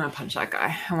worse. I'm gonna punch that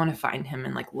guy. I want to find him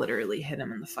and like literally hit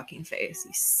him in the fucking face.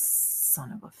 You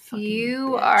son of a fucking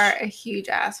You bitch. are a huge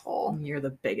asshole. You're the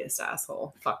biggest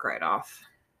asshole. Fuck right off.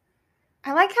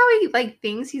 I like how he like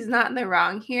thinks he's not in the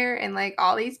wrong here, and like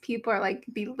all these people are like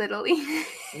belittling him.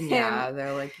 Yeah,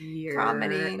 they're like, you're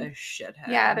commenting. a shithead.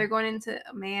 Yeah, they're going into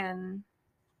man.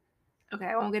 Okay,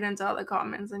 I won't get into all the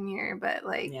comments in here, but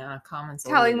like, yeah, comments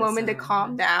telling women to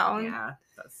calm down. Yeah,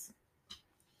 that's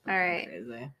all right.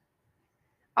 Crazy.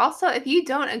 Also, if you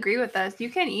don't agree with us,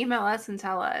 you can email us and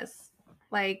tell us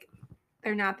like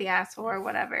they're not the asshole or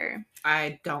whatever.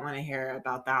 I don't want to hear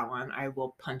about that one. I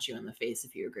will punch you in the face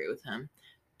if you agree with him.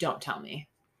 Don't tell me.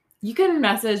 You can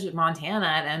message Montana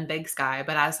and Big Sky,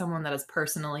 but as someone that has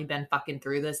personally been fucking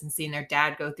through this and seen their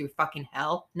dad go through fucking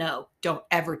hell, no, don't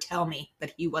ever tell me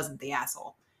that he wasn't the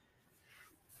asshole.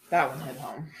 That one hit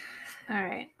home. All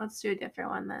right, let's do a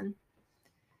different one then.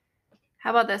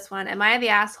 How about this one? Am I the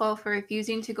asshole for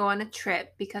refusing to go on a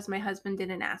trip because my husband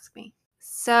didn't ask me?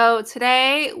 So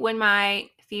today, when my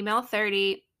female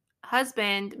 30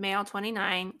 husband, male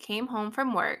 29, came home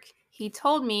from work, he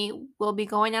told me we'll be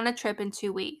going on a trip in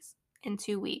 2 weeks.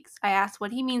 I asked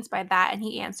what he means by that, and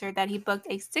he answered that he booked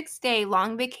a 6-day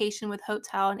long vacation with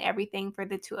hotel and everything for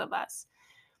the two of us.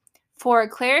 For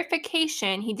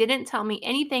clarification, he didn't tell me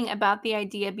anything about the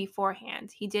idea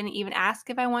beforehand. He didn't even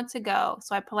ask if I want to go,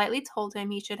 so I politely told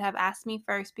him he should have asked me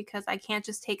first because I can't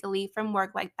just take a leave from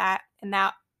work like that and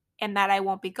that I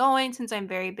won't be going since I'm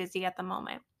very busy at the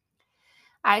moment.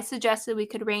 I suggested we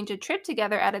could arrange a trip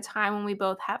together at a time when we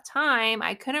both have time.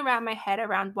 I couldn't wrap my head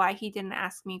around why he didn't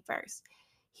ask me first.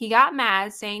 He got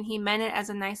mad, saying he meant it as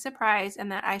a nice surprise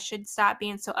and that I should stop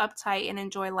being so uptight and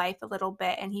enjoy life a little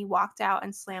bit, and he walked out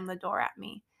and slammed the door at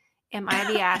me. Am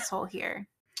I the asshole here?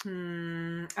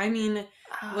 I mean,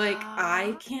 like,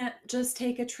 I can't just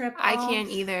take a trip I can't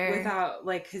either. Without,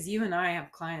 like, because you and I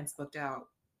have clients booked out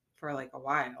for, like, a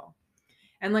while.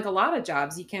 And, like, a lot of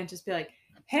jobs, you can't just be like,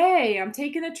 hey, I'm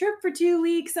taking a trip for 2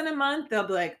 weeks and a month. They'll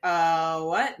be like,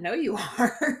 what? No, you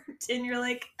aren't. And you're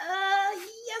like,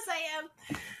 yes, I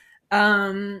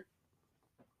am.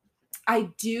 I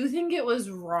do think it was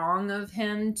wrong of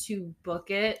him to book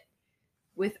it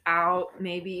without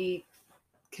maybe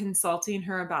consulting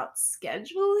her about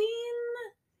scheduling.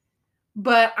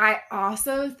 But I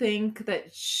also think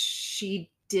that she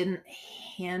didn't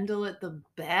handle it the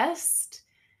best.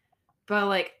 But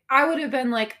like, I would have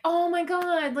been like, oh my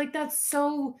God, like that's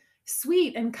so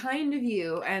sweet and kind of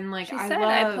you. And like, She I said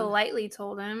I politely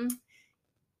told him.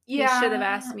 Yeah. He should have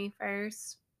asked me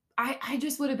first. I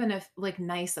just would have been like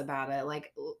nice about it.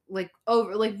 Like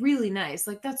over, like really nice.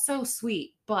 Like that's so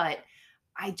sweet. But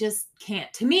I just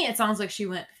can't. To me, it sounds like she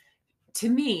went, to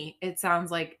me, it sounds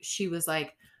like she was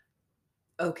like,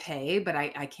 okay, but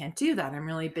I can't do that. I'm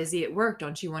really busy at work.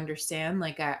 Don't you understand?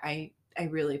 Like I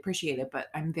really appreciate it, but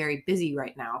I'm very busy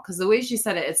right now. Because the way she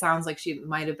said it, it sounds like she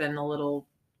might have been a little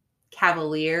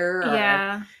cavalier.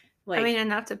 Yeah. Like, I mean,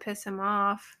 enough to piss him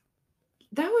off.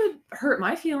 That would hurt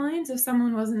my feelings if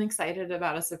someone wasn't excited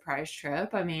about a surprise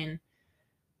trip. I mean,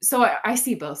 so I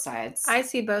see both sides. I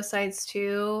see both sides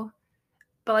too.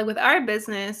 But like with our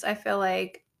business, I feel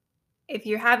like if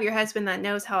you have your husband that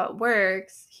knows how it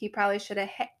works, he probably should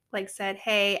have like said,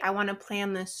 "Hey, I want to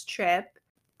plan this trip.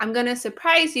 I'm going to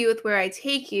surprise you with where I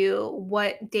take you.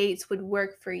 What dates would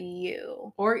work for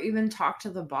you?" Or even talk to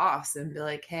the boss and be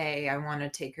like, "Hey, I want to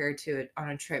take her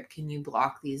on a trip. Can you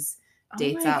block these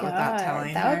dates out without telling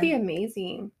her?" That would be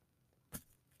amazing.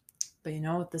 But you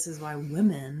know what? This is why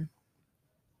women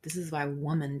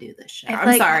do this shit. I'm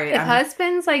like, sorry. If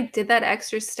husbands like did that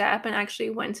extra step and actually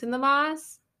went to the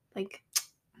boss, like,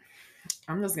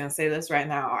 I'm just going to say this right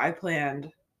now. I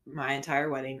planned my entire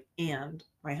wedding and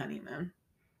my honeymoon.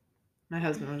 My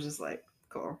husband was just like,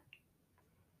 cool.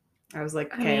 I was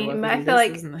like, okay, I feel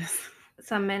like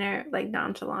some men are like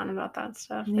nonchalant about that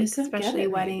stuff, like, especially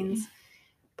weddings. Maybe.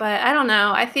 But I don't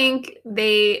know. I think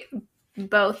they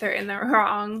both are in the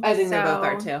wrong. I think they both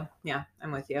are too. Yeah,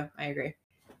 I'm with you. I agree.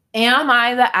 Am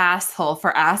I the asshole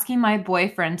for asking my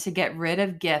boyfriend to get rid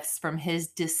of gifts from his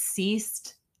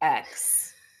deceased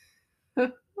ex?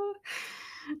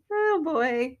 Oh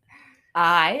boy.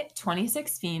 I,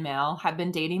 26 female, have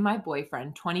been dating my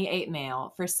boyfriend, 28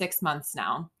 male, for 6 months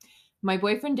now. My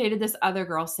boyfriend dated this other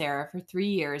girl, Sarah, for 3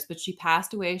 years, but she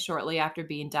passed away shortly after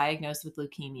being diagnosed with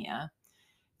leukemia.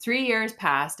 3 years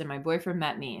passed and my boyfriend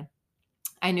met me.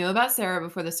 I knew about Sarah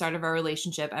before the start of our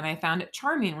relationship, and I found it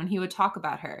charming when he would talk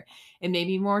about her. It made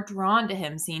me more drawn to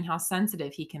him, seeing how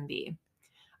sensitive he can be.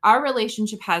 Our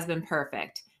relationship has been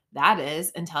perfect. That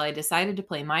is, until I decided to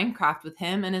play Minecraft with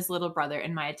him and his little brother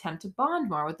in my attempt to bond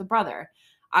more with the brother.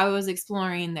 I was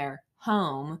exploring their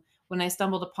home when I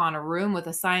stumbled upon a room with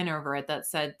a sign over it that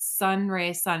said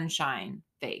Sunray Sunshine.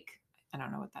 Fake. I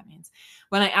don't know what that means.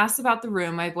 When I asked about the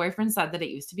room, my boyfriend said that it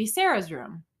used to be Sarah's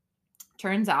room.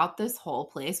 Turns out this whole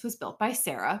place was built by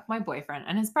Sarah, my boyfriend,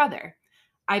 and his brother.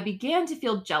 I began to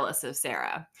feel jealous of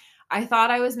Sarah. I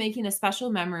thought I was making a special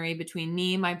memory between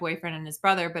me, my boyfriend, and his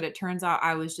brother, but it turns out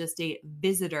I was just a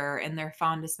visitor in their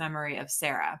fondest memory of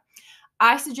Sarah.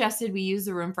 I suggested we use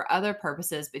the room for other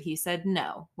purposes, but he said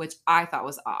no, which I thought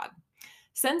was odd.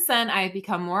 Since then, I have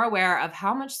become more aware of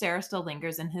how much Sarah still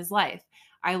lingers in his life.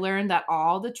 I learned that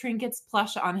all the trinkets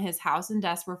plush on his house and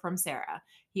desk were from Sarah.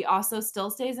 He also still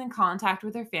stays in contact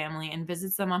with her family and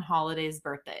visits them on holidays,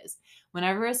 birthdays.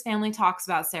 Whenever his family talks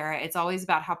about Sarah, it's always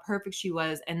about how perfect she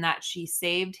was and that she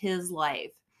saved his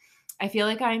life. I feel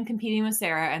like I am competing with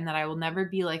Sarah and that I will never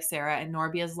be like Sarah and nor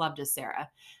be as loved as Sarah.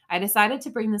 I decided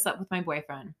to bring this up with my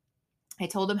boyfriend. I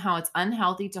told him how it's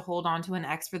unhealthy to hold on to an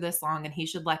ex for this long and he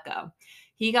should let go.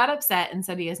 He got upset and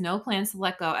said he has no plans to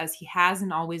let go as he has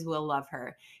and always will love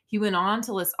her. He went on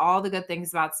to list all the good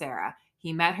things about Sarah.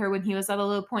 He met her when he was at a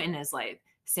low point in his life.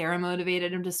 Sarah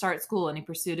motivated him to start school and he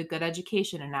pursued a good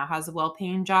education and now has a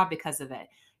well-paying job because of it.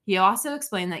 He also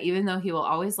explained that even though he will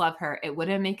always love her, it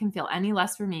wouldn't make him feel any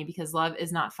less for me because love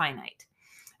is not finite.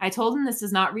 I told him this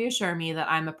does not reassure me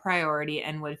that I'm a priority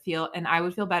and I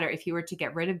would feel better if he were to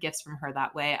get rid of gifts from her.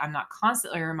 That way I'm not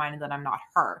constantly reminded that I'm not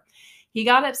her. He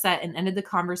got upset and ended the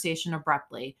conversation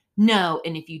abruptly. No,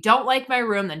 and if you don't like my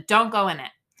room, then don't go in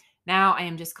it. Now I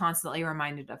am just constantly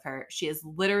reminded of her. She is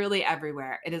literally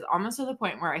everywhere. It is almost to the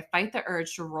point where I fight the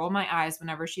urge to roll my eyes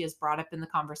whenever she is brought up in the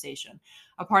conversation.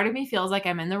 A part of me feels like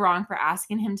I'm in the wrong for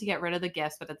asking him to get rid of the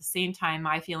gifts, but at the same time,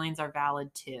 my feelings are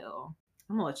valid too.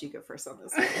 I'm going to let you go first on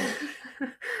this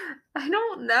one. I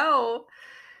don't know.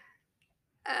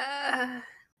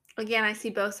 Again, I see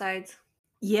both sides.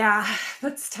 Yeah,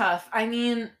 that's tough. I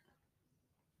mean,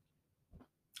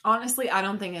 honestly, I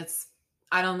don't think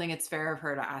it's fair of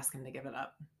her to ask him to give it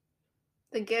up.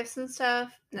 The gifts and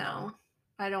stuff? No.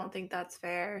 I don't think that's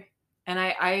fair. And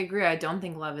I agree. I don't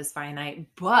think love is finite,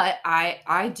 but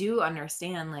I do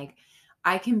understand, like,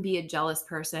 I can be a jealous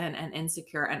person and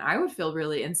insecure, and I would feel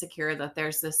really insecure that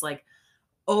there's this like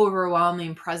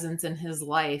overwhelming presence in his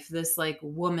life, this like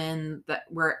woman that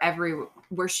where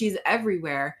she's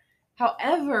everywhere.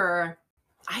 However,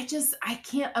 I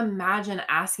can't imagine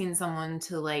asking someone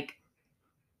to like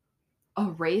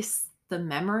erase the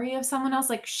memory of someone else.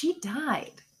 Like, she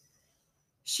died.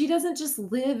 She doesn't just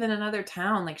live in another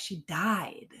town. Like, she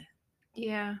died.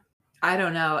 Yeah. I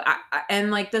don't know.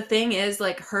 And like the thing is,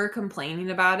 like, her complaining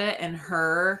about it and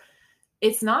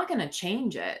it's not going to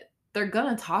change it. They're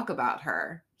going to talk about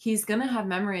her. He's going to have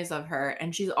memories of her,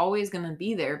 and she's always going to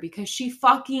be there because she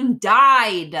fucking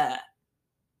died.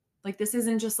 Like, this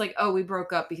isn't just like, oh, we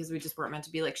broke up because we just weren't meant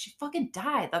to be. Like, she fucking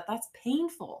died. That's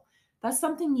painful. That's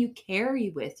something you carry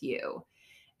with you.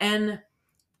 And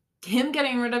him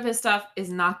getting rid of his stuff is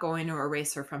not going to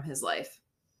erase her from his life.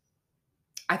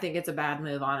 I think it's a bad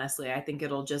move, honestly. I think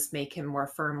it'll just make him more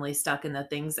firmly stuck in the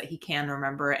things that he can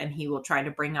remember, and he will try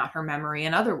to bring out her memory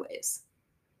in other ways.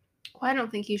 Well, I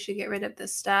don't think you should get rid of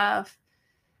this stuff,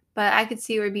 but I could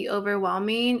see it would be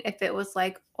overwhelming if it was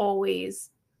like always,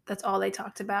 that's all they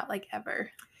talked about, like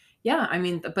ever. Yeah, I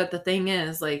mean, but the thing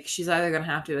is, like, she's either going to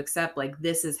have to accept, like,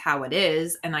 this is how it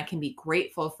is, and I can be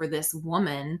grateful for this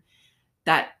woman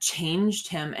that changed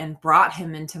him and brought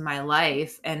him into my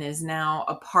life and is now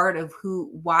a part of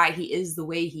why he is the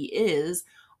way he is,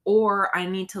 or I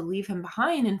need to leave him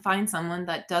behind and find someone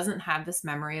that doesn't have this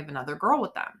memory of another girl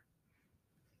with them.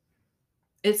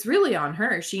 It's really on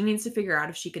her. She needs to figure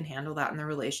out if she can handle that in the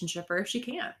relationship or if she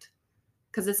can't,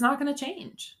 because it's not going to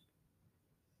change.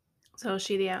 So is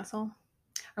she the asshole?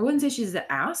 I wouldn't say she's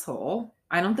the asshole.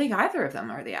 I don't think either of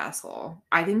them are the asshole.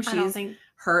 I think she's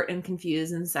hurt and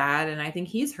confused and sad, and I think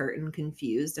he's hurt and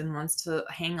confused and wants to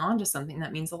hang on to something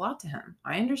that means a lot to him.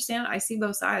 I understand. I see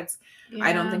both sides. Yeah.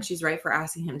 I don't think she's right for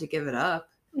asking him to give it up.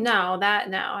 No,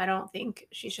 I don't think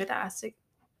she should ask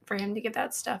for him to give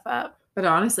that stuff up. But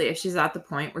honestly, if she's at the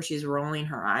point where she's rolling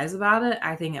her eyes about it,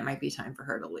 I think it might be time for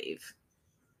her to leave.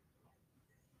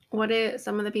 What are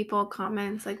some of the people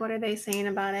comments? Like, what are they saying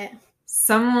about it?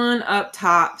 Someone up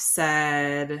top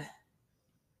said,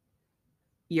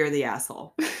 "You're the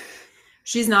asshole."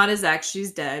 She's not his ex.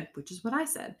 She's dead, which is what I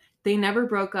said. They never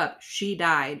broke up. She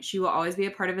died. She will always be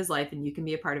a part of his life, and you can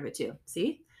be a part of it too.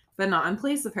 See? But not in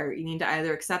place of her. You need to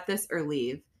either accept this or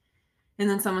leave. And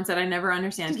then someone said, "I never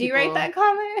understand." Did you write that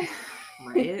comment?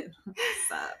 Right?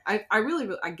 I really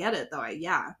get it though.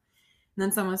 Yeah. And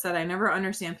then someone said, "I never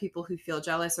understand people who feel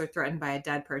jealous or threatened by a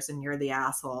dead person. You're the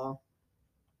asshole."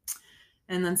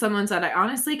 And then someone said, "I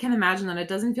honestly can imagine that it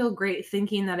doesn't feel great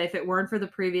thinking that if it weren't for the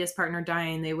previous partner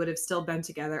dying, they would have still been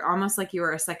together, almost like you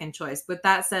were a second choice. With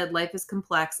that said, life is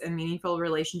complex and meaningful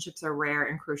relationships are rare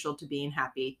and crucial to being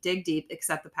happy. Dig deep,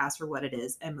 accept the past for what it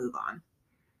is, and move on."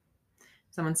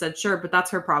 Someone said, "Sure, but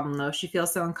that's her problem, though. She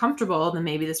feels so uncomfortable, then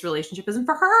maybe this relationship isn't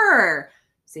for her."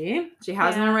 See? She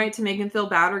has no right to make him feel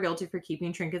bad or guilty for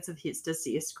keeping trinkets of his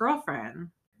deceased girlfriend.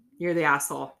 You're the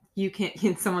asshole. You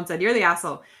can't. Someone said, "You're the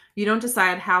asshole. You don't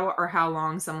decide how or how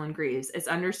long someone grieves. It's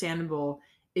understandable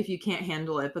if you can't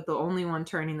handle it, but the only one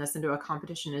turning this into a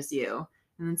competition is you."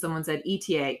 And then someone said,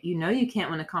 "ETA, you know you can't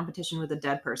win a competition with a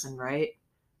dead person, right?"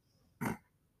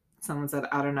 Someone said,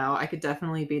 "I don't know. I could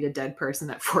definitely beat a dead person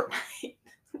at Fortnite."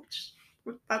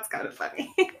 That's kind of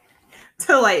funny.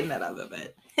 To lighten it up a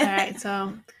bit. All right,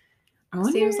 so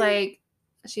seems like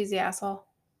she's the asshole.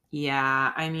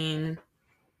 Yeah, I mean,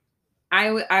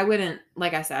 I wouldn't,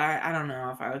 like I said, I don't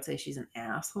know if I would say she's an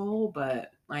asshole,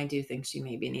 but I do think she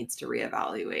maybe needs to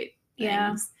reevaluate things.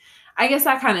 Yeah. I guess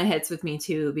that kind of hits with me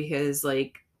too, because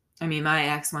like, I mean, my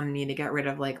ex wanted me to get rid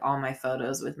of like all my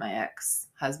photos with my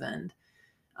ex-husband.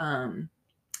 And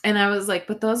I was like,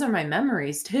 but those are my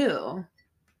memories too.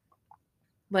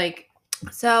 Like,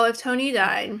 so if Tony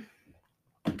died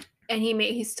and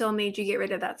he still made you get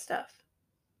rid of that stuff,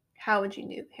 how would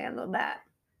you handle that?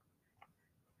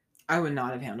 I would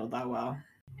not have handled that well.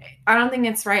 I don't think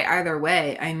it's right either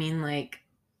way. I mean, like,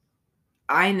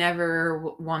 I never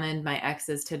wanted my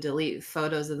exes to delete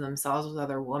photos of themselves with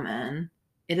other women.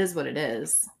 It is what it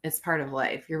is. It's part of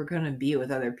life. You're going to be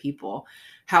with other people.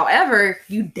 However,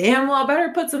 you damn well better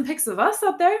put some pics of us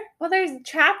up there. Well, there's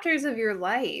chapters of your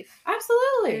life.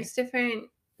 Absolutely. There's different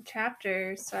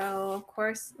chapters. So, of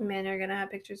course, men are going to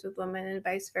have pictures with women and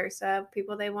vice versa.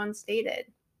 People they once dated.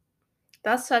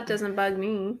 That stuff doesn't bug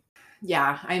me.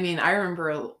 Yeah. I mean, I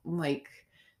remember, like,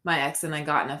 my ex and I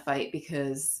got in a fight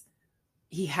because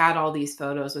he had all these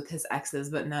photos with his exes,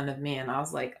 but none of me. And I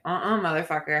was like,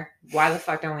 motherfucker. Why the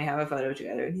fuck don't we have a photo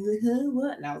together? And he's like, huh,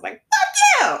 what? And I was like, fuck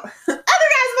you! Other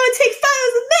guys want to take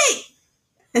photos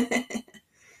of me!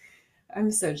 I'm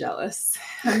so jealous.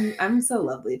 I'm so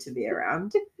lovely to be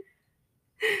around.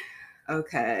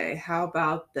 Okay, how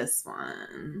about this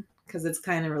one? Because it's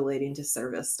kind of relating to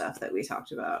service stuff that we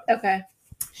talked about. Okay.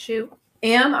 Shoot.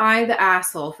 Am I the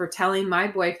asshole for telling my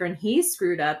boyfriend he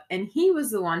screwed up and he was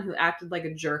the one who acted like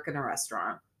a jerk in a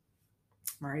restaurant?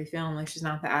 I'm already feeling like she's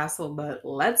not the asshole, but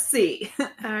let's see. All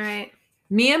right.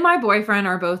 Me and my boyfriend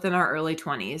are both in our early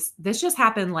 20s. This just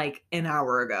happened like an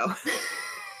hour ago.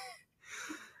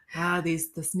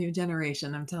 This new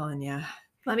generation, I'm telling you.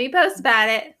 Let me post about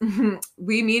it.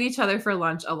 We meet each other for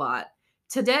lunch a lot.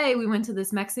 Today, we went to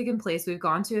this Mexican place we've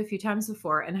gone to a few times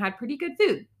before and had pretty good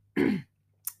food.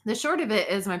 The short of it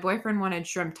is my boyfriend wanted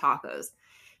shrimp tacos.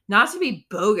 Not to be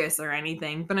bogus or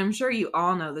anything, but I'm sure you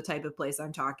all know the type of place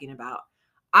I'm talking about.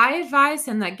 I advised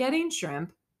him that getting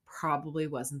shrimp probably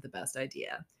wasn't the best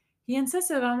idea. He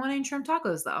insisted on wanting shrimp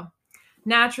tacos, though.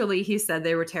 Naturally, he said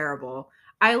they were terrible.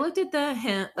 I looked at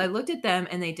them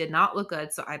and they did not look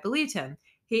good, so I believed him.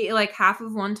 He ate like half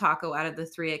of one taco out of the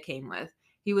 3 it came with.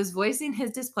 He was voicing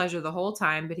his displeasure the whole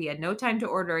time, but he had no time to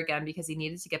order again because he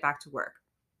needed to get back to work.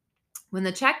 When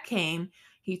the check came,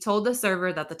 he told the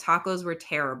server that the tacos were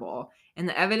terrible, and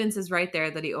the evidence is right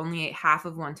there that he only ate half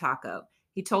of one taco.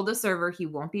 He told the server he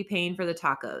won't be paying for the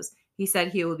tacos. He said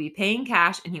he will be paying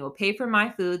cash and he will pay for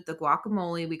my food, the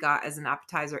guacamole we got as an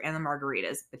appetizer, and the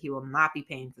margaritas, but he will not be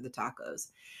paying for the tacos.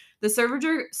 The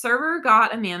server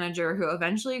got a manager who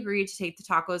eventually agreed to take the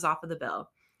tacos off of the bill.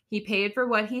 He paid for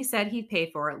what he said he'd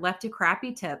pay for, left a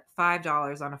crappy tip,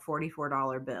 $5 on a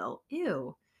 $44 bill.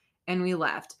 Ew. And we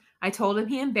left. I told him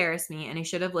he embarrassed me and he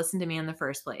should have listened to me in the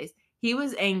first place. He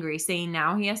was angry, saying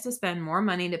now he has to spend more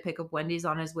money to pick up Wendy's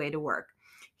on his way to work.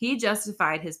 He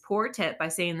justified his poor tip by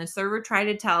saying the server tried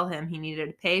to tell him he needed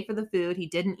to pay for the food he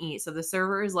didn't eat, so the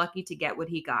server is lucky to get what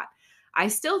he got. I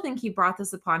still think he brought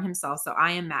this upon himself, so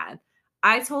I am mad.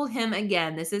 I told him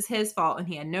again this is his fault and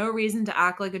he had no reason to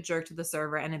act like a jerk to the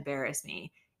server and embarrass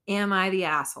me. Am I the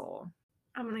asshole?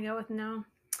 I'm going to go with no.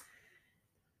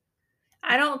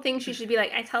 I don't think she should be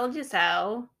like, I told you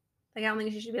so. Like, I don't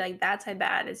think she should be like that type of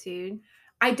attitude.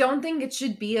 I don't think it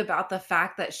should be about the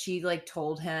fact that she like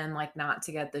told him like not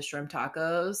to get the shrimp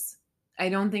tacos. I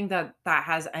don't think that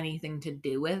has anything to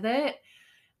do with it.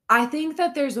 I think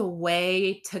that there's a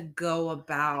way to go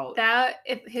about that.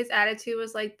 If his attitude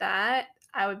was like that,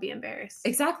 I would be embarrassed.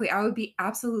 Exactly. I would be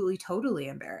absolutely totally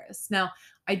embarrassed. Now,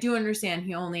 I do understand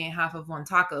he only ate half of one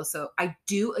taco, so I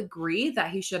do agree that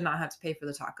he should not have to pay for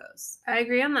the tacos. I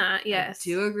agree on that. Yes. I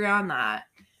do agree on that.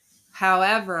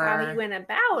 However, how he went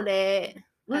about it.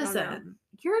 Listen,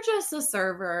 you're just a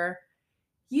server.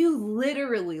 You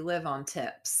literally live on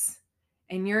tips.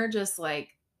 And you're just like,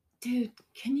 dude,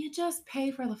 can you just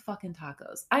pay for the fucking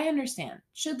tacos? I understand.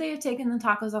 Should they have taken the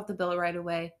tacos off the bill right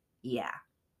away? Yeah,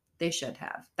 they should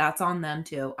have. That's on them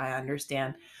too. I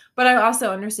understand. But I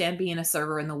also understand being a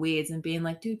server in the weeds and being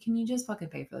like, dude, can you just fucking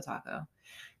pay for the taco?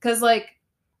 Because like,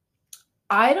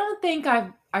 I don't think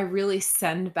I really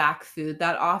send back food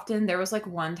that often. There was like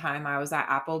one time I was at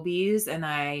Applebee's and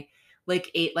I like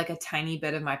ate like a tiny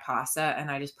bit of my pasta and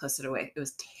I just pushed it away. It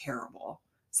was terrible.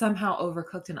 Somehow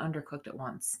overcooked and undercooked at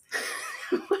once.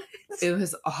 It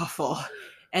was awful.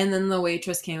 And then the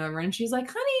waitress came over and she's like,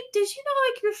 honey, did you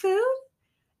not like your food?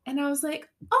 And I was like,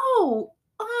 oh,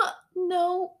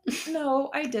 no,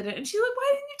 I didn't. And she's like,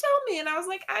 why didn't you tell me? And I was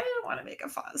like, I didn't want to make a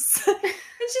fuss. And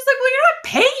she's like, well, you're not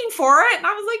paying for it. And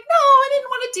I was like, no, I didn't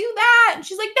want to do that. And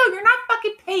she's like, no, you're not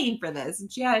fucking paying for this.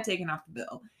 And she had it taken off the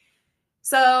bill.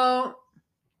 So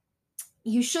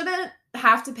you shouldn't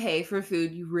have to pay for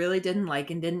food you really didn't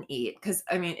like and didn't eat. Because,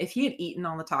 I mean, if he had eaten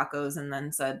all the tacos and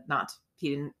then said he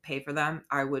didn't pay for them,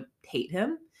 I would hate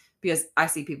him. Because I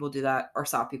see people do that or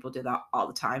saw people do that all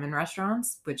the time in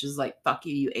restaurants, which is like, fuck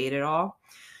you, you ate it all.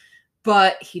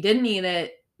 But he didn't eat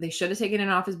it. They should have taken it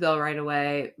off his bill right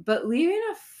away. But leaving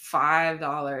a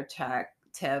 $5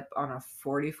 tip on a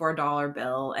 $44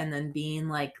 bill and then being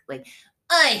like,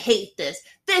 I hate this.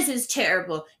 This is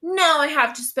terrible. Now I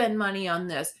have to spend money on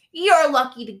this. You're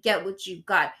lucky to get what you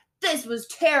got. This was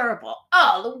terrible.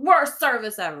 Oh, the worst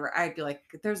service ever. I'd be like,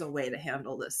 there's a way to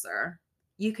handle this, sir.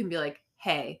 You can be like,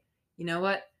 hey, you know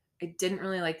what? I didn't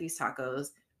really like these tacos.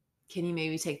 Can you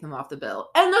maybe take them off the bill?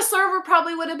 And the server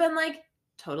probably would have been like,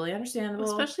 totally understandable.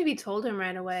 Especially if he told him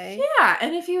right away. Yeah.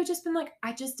 And if he had just been like,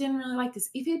 I just didn't really like this.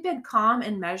 If he'd been calm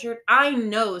and measured, I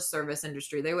know service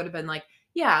industry, they would have been like,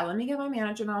 yeah, let me get my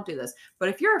manager and I'll do this. But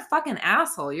if you're a fucking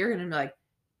asshole, you're going to be like,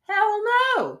 hell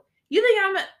no. You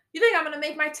think I'm going to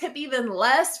make my tip even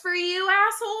less for you,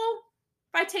 asshole?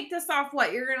 If I take this off,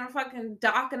 what? You're going to fucking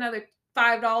dock another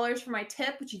 $5 for my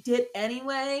tip, which you did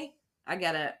anyway? I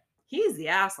get it. He's the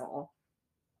asshole.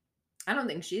 I don't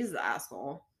think she's the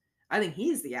asshole. I think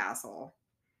he's the asshole.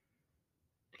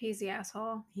 He's the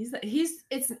asshole.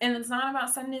 It's not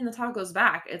about sending the tacos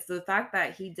back. It's the fact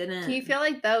that he didn't. Do you feel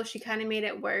like, though, she kind of made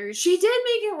it worse? She did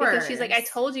make it worse. Because she's like, I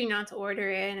told you not to order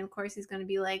it. And of course he's going to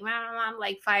be like, mom,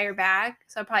 like fire back.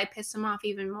 So I probably pissed him off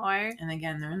even more. And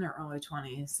again, they're in their early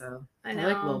 20s. So I know.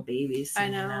 they're like little babies. I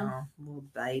know. Now. Little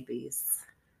babies.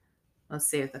 Let's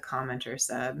see what the commenter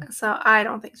said. So I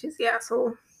don't think she's the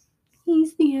asshole.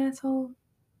 He's the asshole.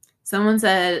 Someone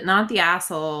said, not the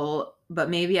asshole, but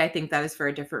maybe I think that is for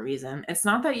a different reason. It's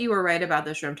not that you were right about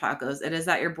the shrimp tacos. It is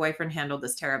that your boyfriend handled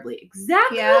this terribly.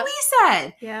 Exactly what we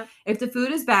said. Yeah. If the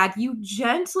food is bad, you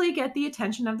gently get the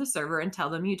attention of the server and tell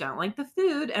them you don't like the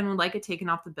food and would like it taken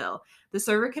off the bill. The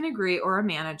server can agree, or a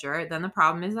manager. Then the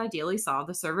problem is ideally solved.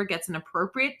 The server gets an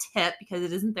appropriate tip because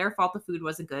it isn't their fault the food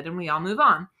wasn't good, and we all move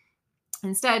on.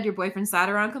 Instead, your boyfriend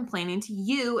sat around complaining to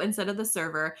you instead of the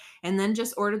server, and then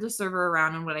just ordered the server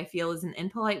around in what I feel is an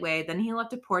impolite way. Then he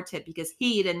left a poor tip because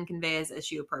he didn't convey his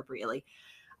issue appropriately.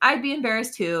 I'd be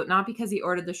embarrassed too, not because he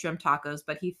ordered the shrimp tacos,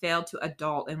 but he failed to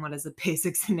adult in what is a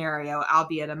basic scenario,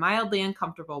 albeit a mildly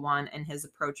uncomfortable one, and his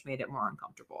approach made it more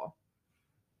uncomfortable.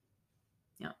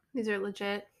 Yeah. These are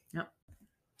legit. Yep.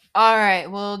 All right,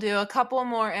 we'll do a couple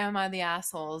more Am I the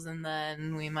Assholes, and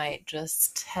then we might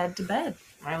just head to bed.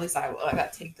 Or at least I will. I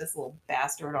got to take this little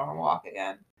bastard on a walk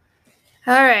again.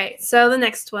 All right, so the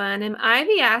next one. Am I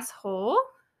the asshole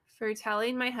for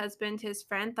telling my husband his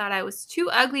friend thought I was too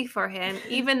ugly for him,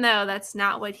 even though that's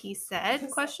not what he said?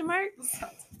 Question mark.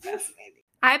 Sounds fascinating.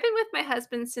 I've been with my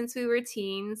husband since we were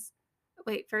teens.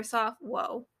 Wait, first off,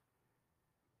 whoa.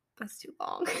 That's too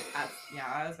long. Yeah,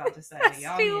 I was about to say,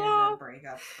 y'all needed to break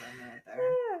up for a minute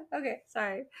there. Okay,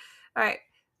 sorry. All right.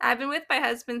 I've been with my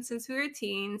husband since we were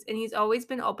teens, and he's always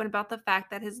been open about the fact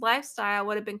that his lifestyle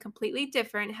would have been completely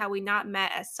different had we not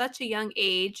met at such a young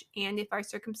age and if our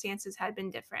circumstances had been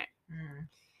different. Mm.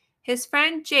 His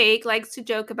friend Jake likes to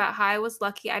joke about how I was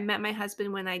lucky I met my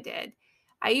husband when I did.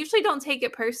 I usually don't take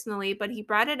it personally, but he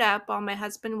brought it up while my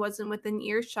husband wasn't within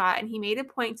earshot, and he made a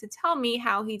point to tell me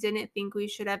how he didn't think we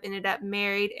should have ended up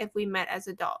married if we met as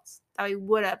adults. That we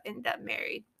would have ended up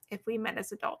married if we met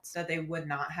as adults. That they would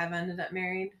not have ended up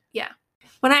married? Yeah.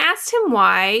 When I asked him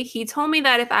why, he told me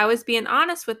that if I was being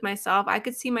honest with myself, I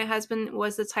could see my husband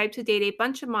was the type to date a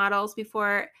bunch of models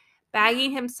before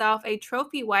bagging himself a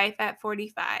trophy wife at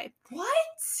 45. What?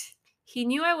 He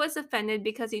knew I was offended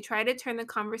because he tried to turn the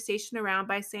conversation around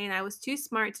by saying I was too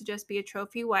smart to just be a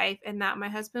trophy wife and that my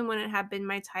husband wouldn't have been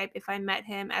my type if I met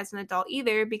him as an adult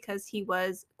either because he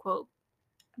was, quote,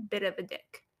 a bit of a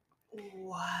dick.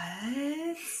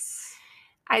 What?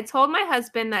 I told my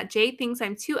husband that Jay thinks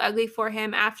I'm too ugly for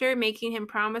him after making him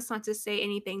promise not to say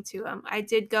anything to him. I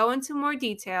did go into more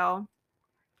detail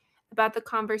about the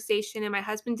conversation, and my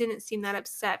husband didn't seem that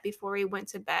upset before he went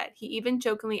to bed. He even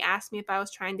jokingly asked me if I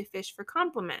was trying to fish for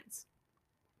compliments.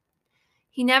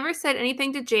 He never said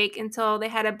anything to Jake until they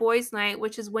had a boys' night,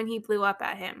 which is when he blew up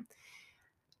at him.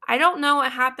 I don't know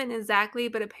what happened exactly,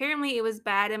 but apparently it was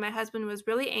bad, and my husband was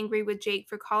really angry with Jake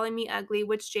for calling me ugly,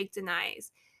 which Jake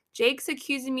denies. Jake's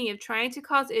accusing me of trying to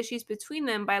cause issues between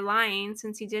them by lying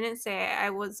since he didn't say I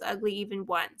was ugly even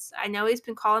once. I know he's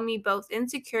been calling me both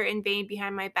insecure and vain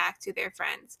behind my back to their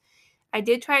friends. I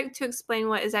did try to explain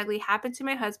what exactly happened to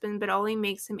my husband, but only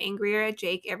makes him angrier at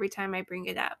Jake every time I bring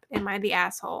it up. Am I the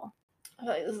asshole? I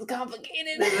feel like this is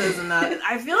complicated. This is not.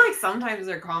 I feel like sometimes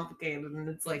they're complicated and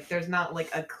it's like there's not like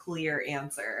a clear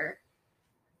answer.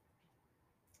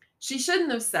 She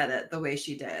shouldn't have said it the way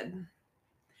she did.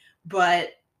 But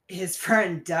his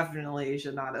friend definitely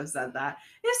should not have said that.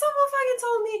 If someone fucking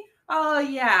told me, oh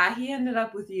yeah, he ended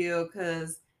up with you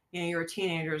because you were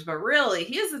teenagers, but really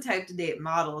he's the type to date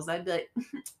models, I'd be like,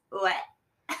 what?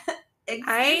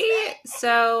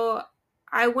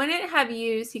 I wouldn't have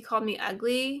used he called me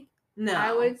ugly. No.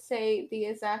 I would say the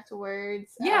exact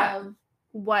words of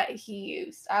what he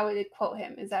used. I would quote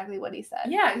him exactly what he said.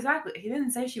 Yeah, exactly. He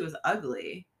didn't say she was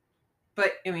ugly.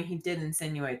 But, I mean, he did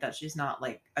insinuate that she's not,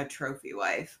 like, a trophy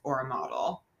wife or a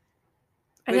model.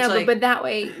 I know, but that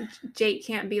way, Jake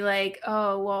can't be like,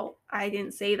 oh, well, I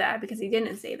didn't say that because he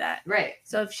didn't say that. Right.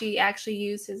 So if she actually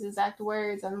used his exact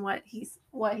words on what he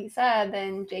said,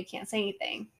 then Jake can't say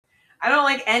anything. I don't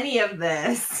like any of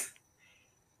this.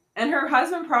 And her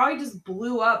husband probably just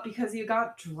blew up because he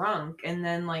got drunk. And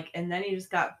then he just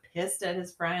got pissed at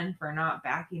his friend for not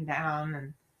backing down.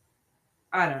 And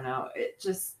I don't know.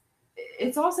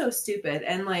 It's also stupid.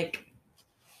 And, like,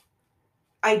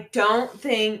 I don't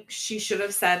think she should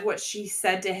have said what she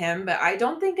said to him, but I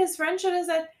don't think his friend should have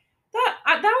said that.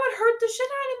 That would hurt the shit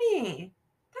out of me.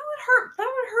 That would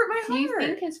hurt my heart. Do you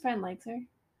think his friend likes her?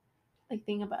 Like,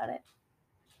 think about it.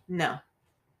 No,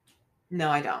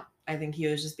 I don't. I think he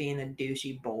was just being a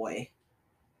douchey boy.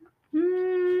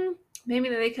 Maybe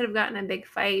they could have gotten a big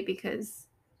fight because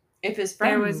if his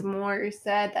friend, there was more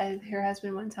said that her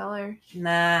husband wouldn't tell her.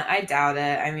 Nah, I doubt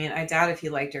it. I mean, I doubt if he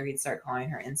liked her, he'd start calling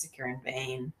her insecure and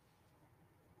vain.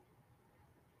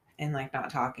 And like not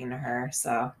talking to her.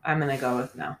 So I'm going to go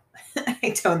with no.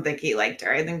 I don't think he liked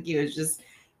her. I think he was just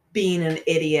being an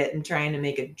idiot and trying to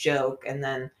make a joke, and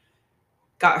then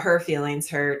got her feelings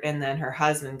hurt, and then her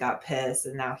husband got pissed,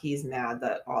 and now he's mad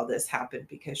that all this happened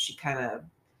because she kind of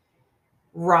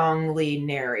wrongly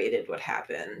narrated what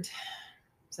happened.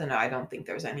 So no, I don't think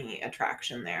there's any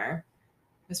attraction there,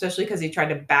 especially because he tried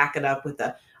to back it up with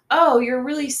the, oh, you're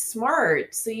really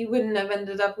smart, so you wouldn't have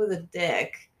ended up with a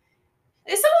dick.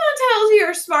 If someone tells you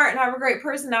you're smart and have a great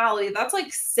personality, that's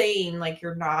like saying like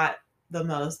you're not the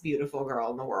most beautiful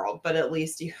girl in the world, but at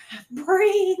least you have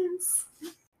brains.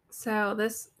 So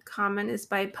this comment is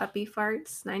by Puppy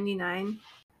Farts 99.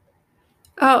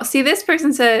 Oh, see, this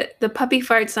person said the Puppy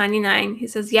Farts 99. He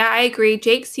says, yeah, I agree.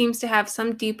 Jake seems to have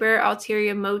some deeper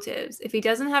ulterior motives. If he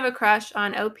doesn't have a crush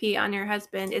on OP on your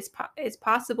husband, it's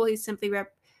possible he simply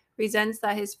resents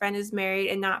that his friend is married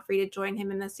and not free to join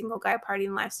him in the single guy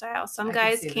partying lifestyle. Some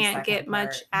guys can't get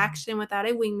much action without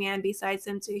a wingman besides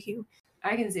him too.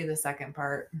 I can see the second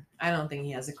part. I don't think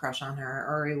he has a crush on her,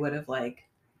 or he would have like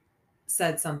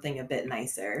said something a bit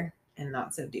nicer and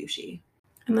not so douchey.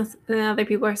 And other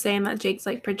people are saying that Jake's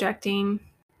like projecting.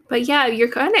 But yeah, you're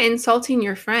kind of insulting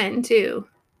your friend too.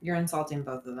 You're insulting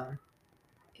both of them.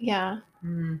 Yeah.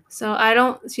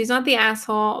 So she's not the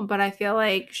asshole, but I feel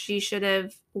like she should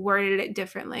have worded it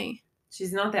differently.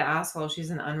 She's not the asshole. She's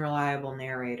an unreliable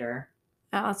narrator.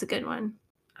 Oh, that's a good one.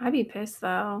 I'd be pissed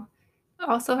though.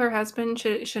 Also, her husband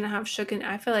shouldn't have shooken.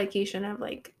 I feel like he shouldn't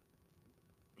have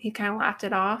he kind of laughed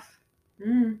it off.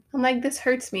 I'm like, this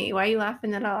hurts me. Why are you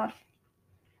laughing it off?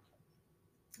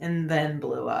 And then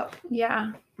blew up.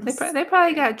 Yeah. They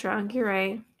probably got drunk. You're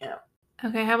right. Yeah.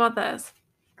 Okay, how about this?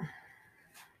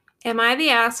 Am I the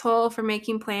asshole for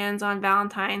making plans on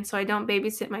Valentine's so I don't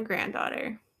babysit my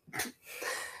granddaughter?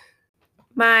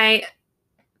 My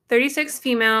 36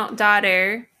 female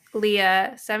daughter,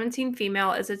 Leah, 17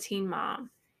 female, is a teen mom.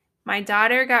 My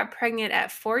daughter got pregnant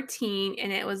at 14,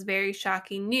 and it was very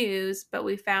shocking news, but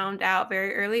we found out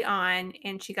very early on,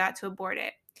 and she got to abort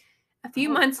it. A few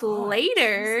months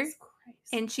later,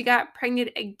 and she got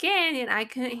pregnant again, and I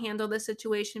couldn't handle the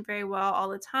situation very well all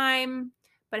the time.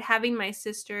 But having my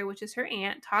sister, which is her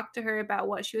aunt, talk to her about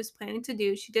what she was planning to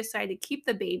do, she decided to keep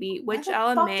the baby, which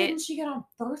I'll admit. Why didn't she get on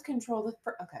birth control?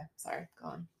 Okay, sorry, go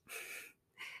on.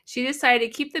 She decided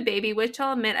to keep the baby, which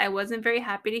I'll admit I wasn't very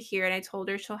happy to hear, and I told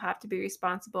her she'll have to be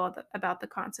responsible about the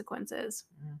consequences.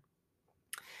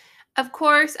 Of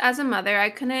course, as a mother, I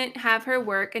couldn't have her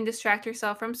work and distract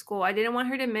herself from school. I didn't want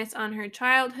her to miss on her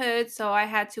childhood, so I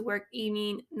had to work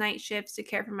night shifts to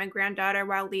care for my granddaughter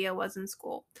while Leah was in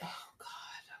school. Oh, God,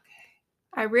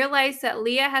 okay. I realized that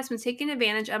Leah has been taking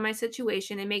advantage of my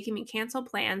situation and making me cancel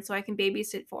plans so I can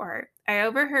babysit for her. I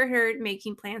overheard her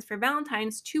making plans for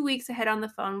Valentine's 2 weeks ahead on the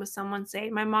phone with someone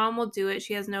saying, my mom will do it.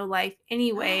 She has no life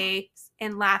anyway,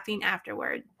 and laughing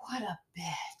afterward. What a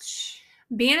bitch.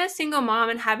 Being a single mom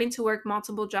and having to work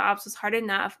multiple jobs was hard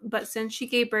enough, but since she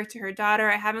gave birth to her daughter,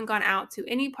 I haven't gone out to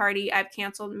any party. I've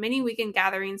canceled many weekend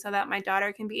gatherings so that my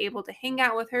daughter can be able to hang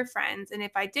out with her friends. And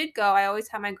if I did go, I always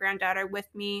have my granddaughter with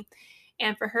me.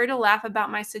 And for her to laugh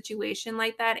about my situation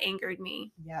like that angered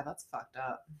me. Yeah, that's fucked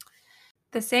up.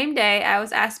 The same day, I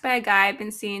was asked by a guy I've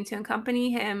been seeing to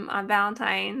accompany him on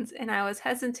Valentine's, and I was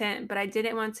hesitant, but I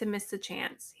didn't want to miss the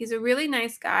chance. He's a really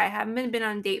nice guy. I haven't been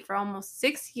on a date for almost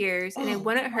 6 years, and it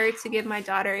wouldn't hurt to give my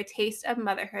daughter a taste of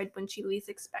motherhood when she least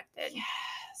expected.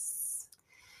 Yes.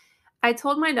 I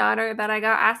told my daughter that I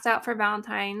got asked out for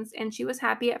Valentine's, and she was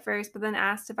happy at first, but then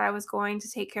asked if I was going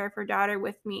to take care of her daughter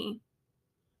with me.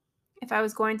 And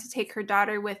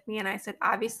I said,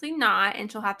 obviously not,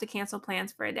 and she'll have to cancel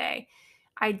plans for a day.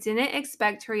 I didn't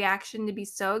expect her reaction to be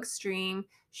so extreme.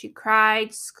 She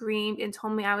cried, screamed, and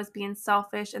told me I was being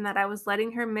selfish and that I was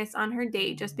letting her miss on her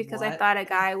date just because I thought a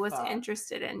guy was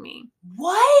interested in me.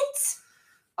 What?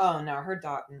 Oh, no, her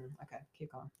daughter. Okay,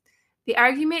 keep going. The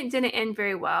argument didn't end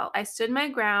very well. I stood my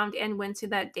ground and went to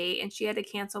that date, and she had to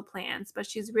cancel plans, but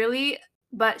she's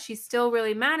still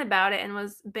really mad about it and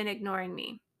was been ignoring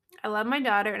me. I love my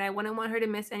daughter, and I wouldn't want her to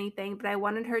miss anything, but I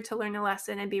wanted her to learn a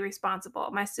lesson and be responsible.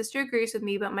 My sister agrees with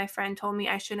me, but my friend told me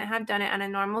I shouldn't have done it on a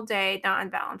normal day, not on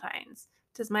Valentine's.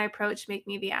 Does my approach make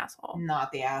me the asshole?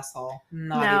 Not the asshole.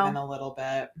 Not even a little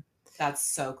bit. That's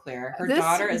so clear. Her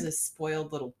daughter is a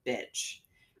spoiled little bitch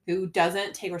who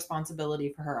doesn't take responsibility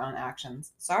for her own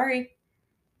actions. Sorry.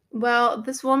 Well,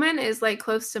 this woman is like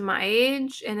close to my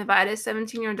age, and if I had a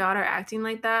 17-year-old daughter acting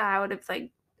like that, I would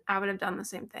have done the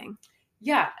same thing.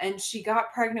 Yeah, and she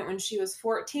got pregnant when she was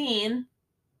 14,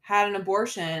 had an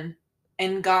abortion,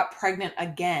 and got pregnant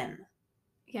again.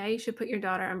 Yeah, you should put your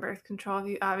daughter on birth control if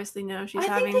you obviously know she's I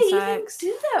having think they sex.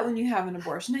 even do that when you have an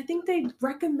abortion. I think they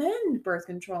recommend birth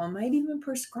control and might even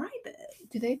prescribe it.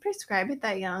 Do they prescribe it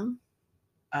that young?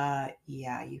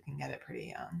 Yeah, you can get it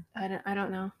pretty young. I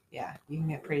don't know. Yeah, you can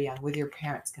get pretty young with your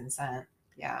parents' consent.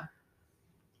 Yeah.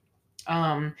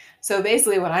 So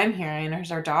basically what I'm hearing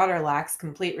is our daughter lacks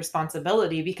complete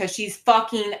responsibility because she's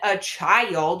fucking a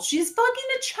child. She's fucking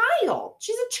a child.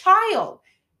 She's a child.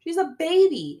 She's a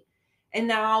baby. And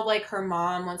now, like, her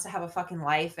mom wants to have a fucking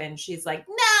life, and she's like,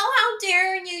 no, how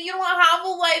dare you? You don't have a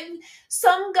life.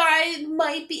 Some guy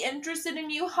might be interested in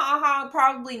you. Ha,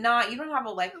 probably not. You don't have a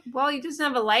life. Well, you just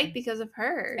have a life because of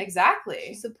her. Exactly.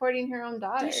 She's supporting her own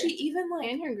daughter. Does she even, like...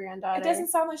 And her granddaughter. It doesn't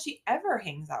sound like she ever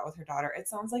hangs out with her daughter. It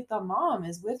sounds like the mom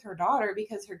is with her daughter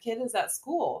because her kid is at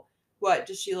school. What,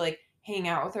 does she, like, hang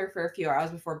out with her for a few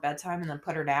hours before bedtime and then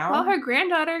put her down? Well, her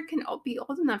granddaughter can be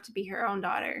old enough to be her own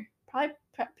daughter.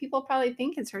 People probably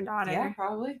think it's her daughter. Yeah,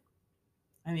 probably.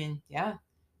 I mean, yeah.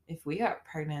 If we got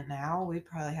pregnant now, we'd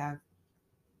probably have,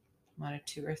 what, a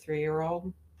 2 or 3 year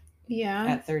old? Yeah.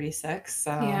 At 36.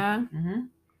 So yeah. Mm-hmm.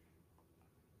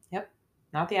 Yep.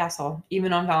 Not the asshole.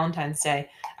 Even on Valentine's Day.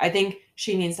 I think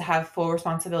she needs to have full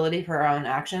responsibility for her own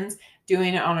actions.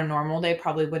 Doing it on a normal day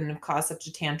probably wouldn't have caused such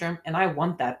a tantrum. And I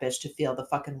want that bitch to feel the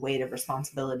fucking weight of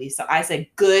responsibility. So I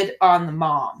say good on the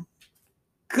mom.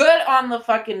 Good on the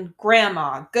fucking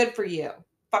grandma. Good for you.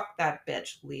 Fuck that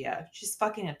bitch, Leah. She's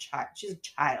fucking a child. She's a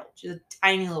child. She's a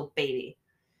tiny little baby.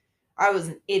 I was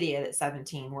an idiot at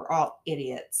 17. We're all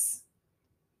idiots.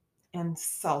 And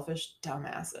selfish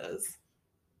dumbasses.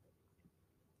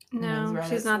 No,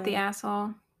 she's not the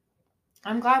asshole.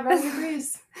 I'm glad Riley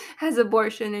agrees. Has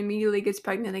abortion, immediately gets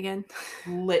pregnant again.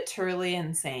 Literally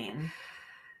insane.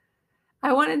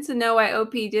 I wanted to know why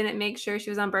OP didn't make sure she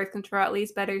was on birth control, at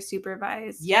least better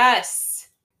supervised. Yes.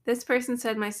 This person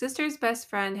said, my sister's best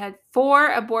friend had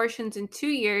 4 abortions in 2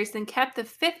 years, then kept the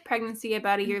 5th pregnancy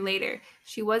about a year later.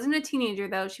 She wasn't a teenager,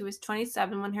 though. She was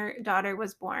 27 when her daughter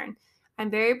was born. I'm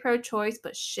very pro-choice,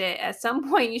 but shit, at some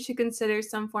point you should consider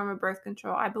some form of birth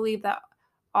control. I believe that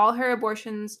all her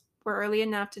abortions were early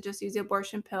enough to just use the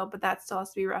abortion pill, but that still has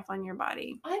to be rough on your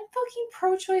body. I'm fucking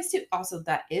pro-choice too. Also,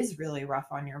 that is really rough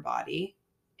on your body.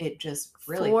 It just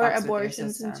really 4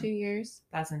 abortions in 2 years.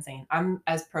 That's insane. I'm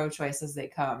as pro-choice as they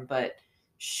come, but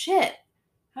shit.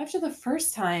 After the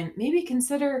first time, maybe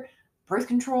consider birth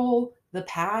control, the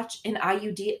patch, and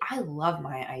IUD. I love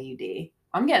my IUD.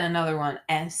 I'm getting another one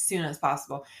as soon as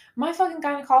possible. My fucking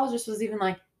gynecologist was even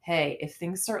like, hey, if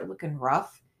things start looking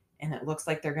rough and it looks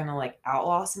like they're gonna like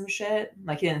outlaw some shit,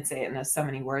 like he didn't say it in so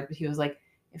many words, but he was like,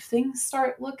 if things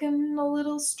start looking a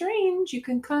little strange, you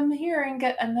can come here and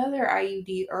get another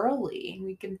IUD early.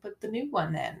 We can put the new one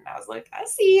in. And I was like, I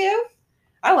see you.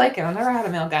 I like him. I've never had a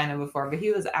male gyno before, but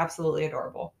he was absolutely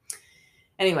adorable.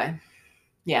 Anyway,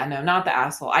 yeah, no, not the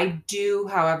asshole. I do,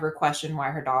 however, question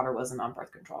why her daughter wasn't on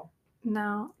birth control.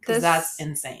 No. Because that's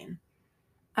insane.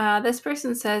 This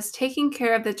person says, taking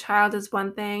care of the child is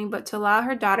one thing, but to allow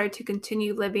her daughter to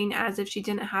continue living as if she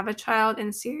didn't have a child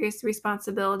and serious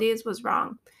responsibilities was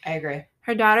wrong. I agree.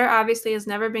 Her daughter obviously has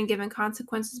never been given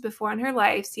consequences before in her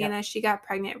life, seeing as she got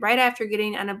pregnant right after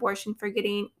getting an abortion for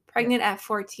getting pregnant at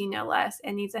 14, no less,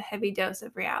 and needs a heavy dose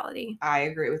of reality. I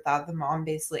agree with that. The mom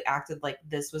basically acted like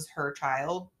this was her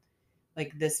child.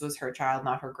 Like this was her child,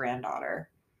 not her granddaughter.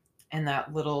 And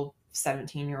that little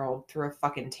 17-year-old threw a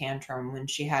fucking tantrum when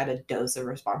she had a dose of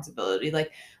responsibility.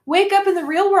 Like, wake up in the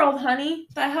real world, honey.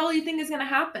 What the hell do you think is going to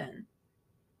happen?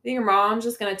 Think your mom's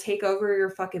just going to take over your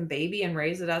fucking baby and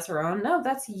raise it as her own? No,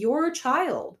 that's your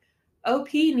child.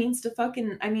 OP needs to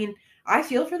fucking, I mean, I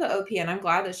feel for the OP and I'm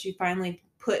glad that she finally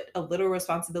put a little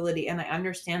responsibility, and I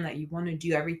understand that you want to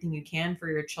do everything you can for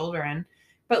your children.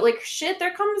 But like, shit,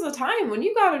 there comes a time when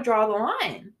you got to draw the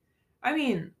line. I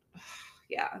mean,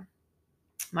 yeah.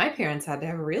 My parents had to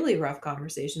have really rough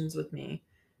conversations with me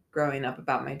growing up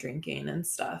about my drinking and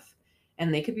stuff.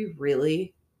 And they could be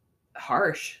really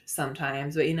harsh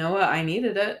sometimes. But you know what? I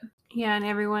needed it. Yeah, and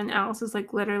everyone else is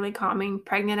like literally calling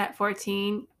pregnant at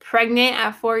 14. Pregnant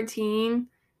at 14.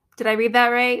 Did I read that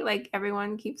right? Like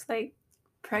everyone keeps like,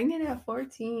 pregnant at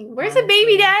 14. Where's the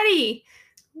baby daddy?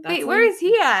 Wait, where is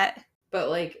he at? But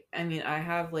like, I mean, I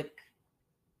have like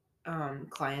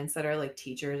clients that are like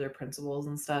teachers or principals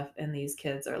and stuff, and these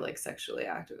kids are like sexually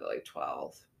active at like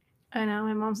 12. I know,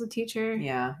 my mom's a teacher.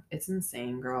 Yeah, it's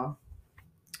insane, girl.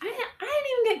 I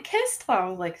didn't even get kissed till I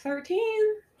was like 13.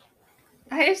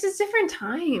 It's just a different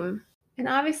time. And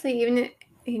obviously, even,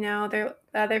 the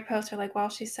other posts are like, well,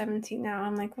 she's 17 now.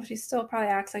 I'm like, well, she still probably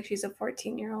acts like she's a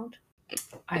 14-year-old.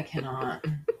 I cannot.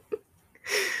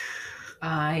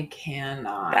 I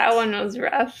cannot. That one was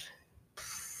rough.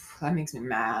 That makes me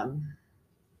mad.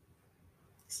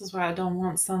 This is why I don't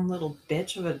want some little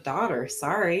bitch of a daughter.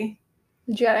 Sorry.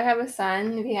 Would you rather have a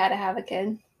son if you had to have a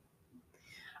kid?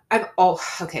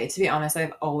 Okay, to be honest,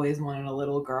 I've always wanted a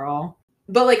little girl.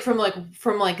 But like from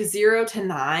 0 to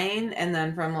 9, and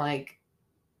then from like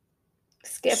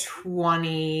skip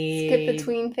 20 skip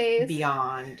between phase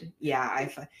beyond. Yeah,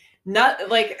 not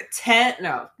like 10,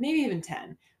 no, maybe even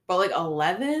 10. But like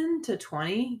 11 to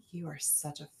 20, you are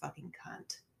such a fucking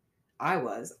cunt. I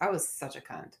was such a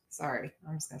cunt. Sorry,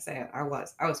 I'm just gonna say it. I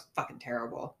was fucking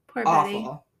terrible. Poor Awful.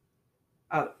 Betty.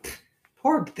 Oh,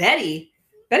 poor Betty.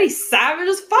 Betty's savage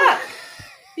as fuck.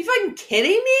 You fucking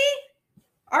kidding me?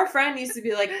 Our friend used to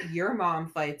be like, your mom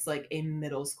fights like a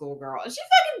middle school girl. And she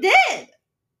fucking did.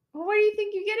 Well, where do you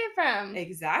think you get it from?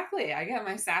 Exactly. I got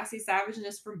my sassy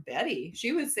savageness from Betty.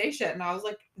 She would say shit and I was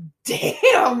like,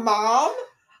 damn, Mom.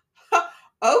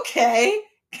 Okay.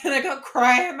 Gonna go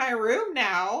cry in my room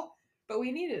now. But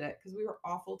we needed it because we were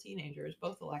awful teenagers,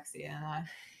 both Alexia and I.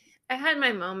 I had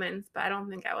my moments, but I don't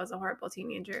think I was a horrible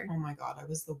teenager. Oh my God, I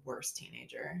was the worst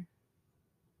teenager.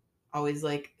 Always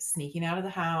like sneaking out of the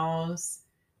house,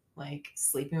 like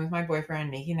sleeping with my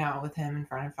boyfriend, making out with him in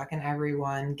front of fucking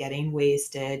everyone, getting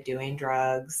wasted, doing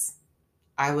drugs.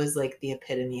 I was like the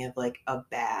epitome of like a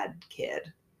bad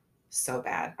kid. So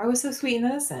bad. I was so sweet and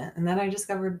innocent. And then I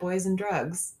discovered boys and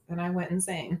drugs and I went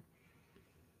insane.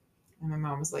 And my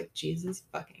mom was like, Jesus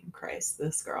fucking Christ,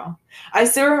 this girl. I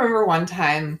still remember one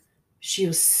time she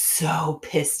was so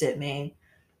pissed at me.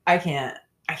 I can't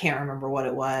remember what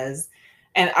it was.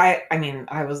 And I mean,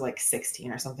 I was like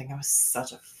 16 or something. I was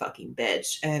such a fucking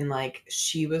bitch. And like,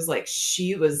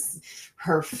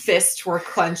 her fists were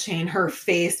clenching. Her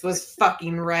face was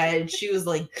fucking red. She was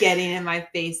like getting in my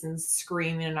face and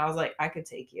screaming. And I was like, I could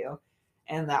take you.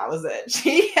 And that was it.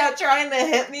 She kept trying to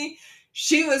hit me.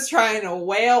 She was trying to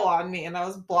wail on me and I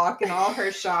was blocking all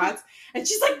her shots. And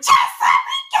she's like, just let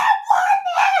me get one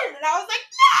in. And I was like,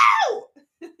 no!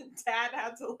 Dad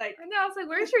had to like. And I was like,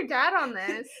 where's your dad on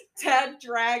this? Dad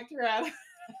dragged her out of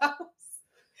the house,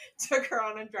 took her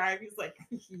on a drive. He's like,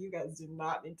 you guys do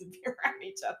not need to be around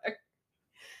each other.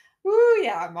 Woo,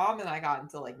 yeah. Mom and I got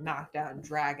into like knockdown,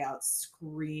 drag out,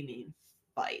 screaming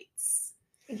fights.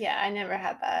 Yeah, I never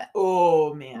had that.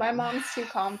 Oh, man. My mom's too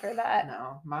calm for that.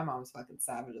 No, my mom's fucking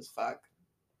savage as fuck.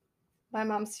 My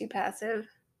mom's too passive.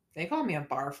 They called me a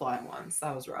barfly once.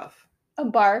 That was rough. A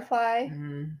barfly?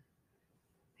 Mm-hmm.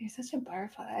 You're such a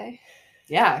barfly.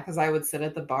 Yeah, because I would sit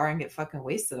at the bar and get fucking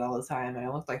wasted all the time. And I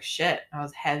looked like shit. I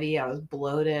was heavy. I was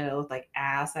bloated. I looked like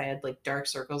ass. I had like dark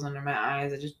circles under my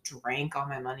eyes. I just drank all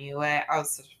my money away. I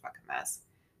was such a fucking mess.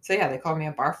 So yeah, they called me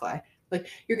a barfly. Like,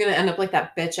 you're going to end up like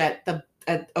that bitch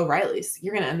at O'Reilly's.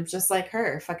 You're going to end up just like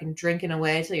her, fucking drinking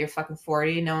away till you're fucking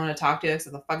 40. No one to talk to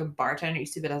except the fucking bartender. You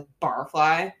stupid ass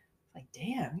barfly. Like,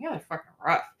 damn, you guys are fucking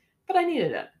rough. But I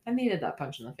needed it. I needed that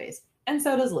punch in the face. And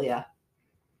so does Leah.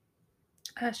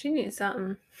 She needs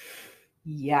something.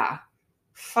 Yeah.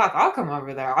 Fuck, I'll come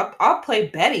over there. I'll play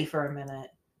Betty for a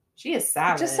minute. She is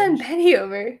savage. Just send Betty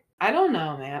over. I don't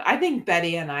know, man. I think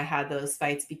Betty and I had those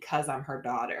fights because I'm her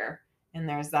daughter. And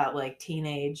there's that like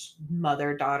teenage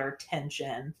mother-daughter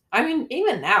tension. I mean,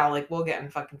 even now, like we'll get in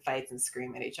fucking fights and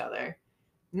scream at each other.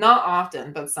 Not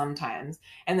often, but sometimes.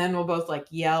 And then we'll both like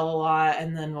yell a lot.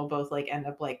 And then we'll both like end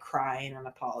up like crying and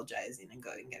apologizing and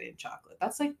going and getting chocolate.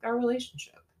 That's like our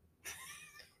relationship.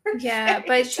 Yeah,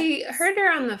 but she heard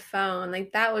her on the phone.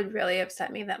 Like, that would really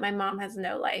upset me that my mom has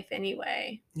no life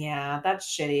anyway. Yeah,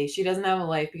 that's shitty. She doesn't have a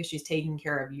life because she's taking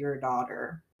care of your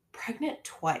daughter. Pregnant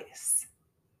twice.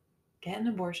 Get an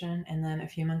abortion, and then a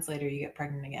few months later, you get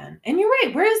pregnant again. And you're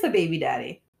right. Where is the baby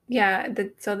daddy? Yeah,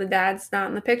 so the dad's not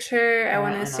in the picture. I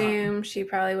want to assume she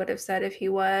probably would have said if he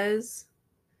was.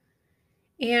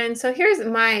 And so here's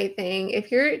my thing.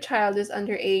 If your child is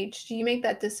underage, do you make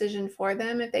that decision for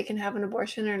them if they can have an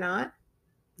abortion or not?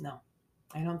 No,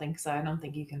 I don't think so. I don't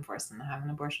think you can force them to have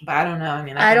an abortion. But I don't know. I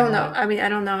mean, I don't know. I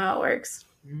don't know how it works.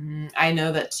 I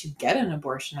know that to get an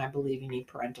abortion, I believe you need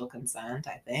parental consent,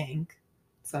 I think.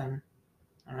 So,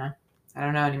 I don't know. I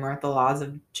don't know anymore. The laws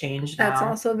have changed now. That's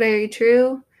also very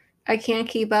true. I can't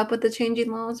keep up with the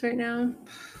changing laws right now.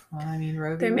 Well, I mean,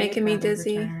 Roe v. They're making me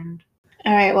dizzy. Returned.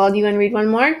 All right. Well, do you want to read one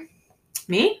more?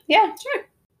 Me? Yeah. Sure.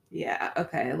 Yeah,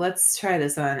 okay, let's try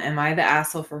this one. Am I the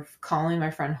asshole for calling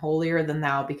my friend holier than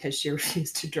thou because she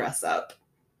refused to dress up?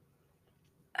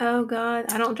 Oh, God.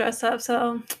 I don't dress up,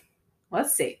 so.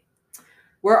 Let's see.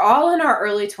 We're all in our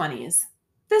early 20s.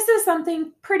 This is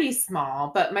something pretty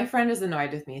small, but my friend is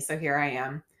annoyed with me, so here I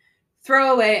am.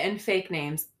 Throwaway and fake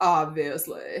names,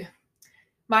 obviously.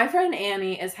 My friend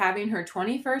Annie is having her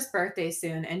 21st birthday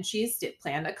soon, and she's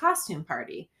planned a costume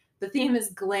party. The theme is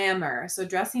glamour, so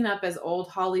dressing up as old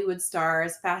Hollywood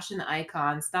stars, fashion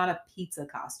icons, not a pizza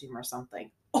costume or something.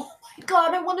 Oh my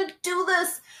God, I want to do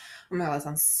this. Oh my God, that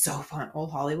sounds so fun.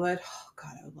 Old Hollywood. Oh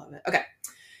God, I would love it. Okay.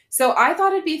 So I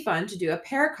thought it'd be fun to do a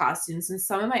pair of costumes since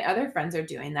some of my other friends are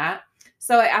doing that.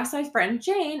 So I asked my friend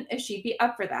Jane if she'd be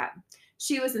up for that.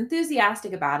 She was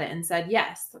enthusiastic about it and said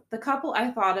yes. The couple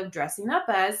I thought of dressing up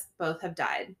as both have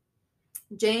died.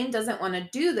 Jane doesn't want to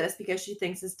do this because she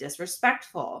thinks it's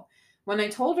disrespectful. When I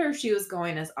told her if she was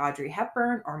going as Audrey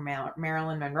Hepburn or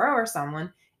Marilyn Monroe or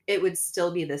someone, it would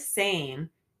still be the same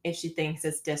if she thinks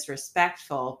it's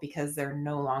disrespectful because they're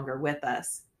no longer with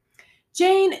us.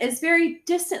 Jane is very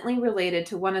distantly related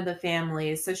to one of the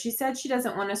families, so she said she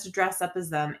doesn't want us to dress up as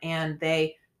them, and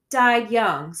they died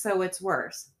young, so it's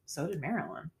worse. So did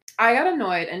Marilyn. I got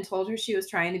annoyed and told her she was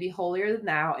trying to be holier than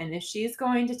thou, and if she's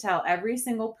going to tell every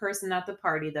single person at the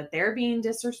party that they're being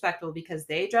disrespectful because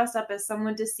they dressed up as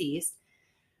someone deceased,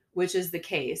 which is the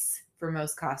case for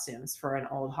most costumes for an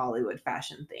old Hollywood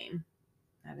fashion theme.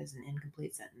 That is an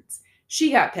incomplete sentence.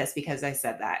 She got pissed because I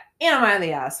said that. Am I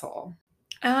the asshole?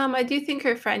 I do think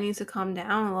her friend needs to calm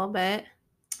down a little bit.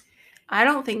 I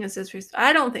don't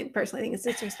personally think it's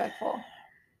disrespectful.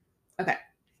 Okay.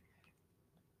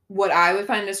 What I would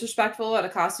find disrespectful at a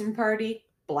costume party,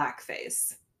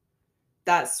 blackface.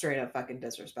 That's straight up fucking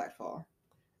disrespectful.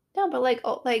 No, but like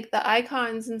the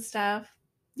icons and stuff.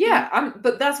 Yeah,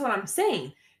 but that's what I'm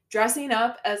saying. Dressing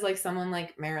up as like someone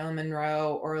like Marilyn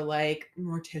Monroe or like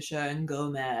Morticia and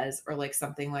Gomez or like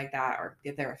something like that, or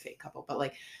if they're a fake couple, but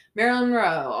like Marilyn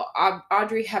Monroe,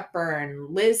 Audrey Hepburn,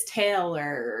 Liz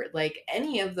Taylor, like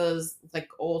any of those like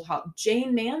old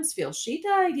Jane Mansfield, she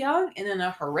died young and in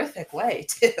a horrific way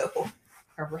too.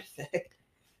 Horrific.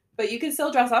 But you can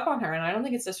still dress up on her, and I don't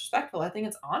think it's disrespectful. I think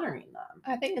it's honoring them.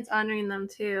 I think it's honoring them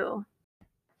too.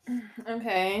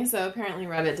 Okay, so apparently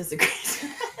Reddit disagrees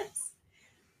with this.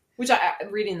 Which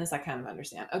reading this, I kind of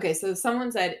understand. Okay, so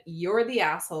someone said, "You're the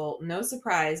asshole. No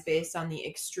surprise based on the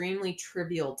extremely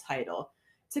trivial title."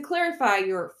 To clarify,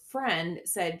 your friend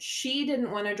said she didn't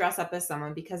want to dress up as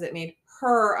someone because it made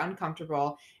her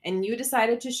uncomfortable, and you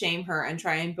decided to shame her and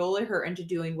try and bully her into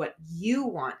doing what you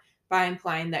want by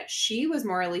implying that she was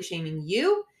morally shaming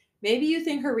you. Maybe you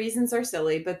think her reasons are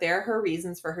silly, but they're her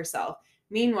reasons for herself.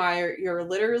 Meanwhile, you're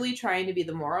literally trying to be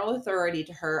the moral authority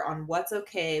to her on what's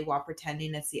okay while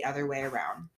pretending it's the other way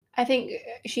around. I think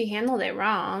she handled it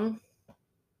wrong.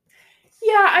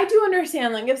 Yeah, I do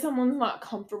understand. Like, if someone's not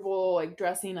comfortable, like,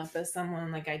 dressing up as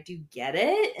someone, like, I do get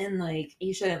it. And, like,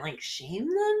 you shouldn't, like, shame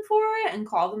them for it and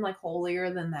call them, like,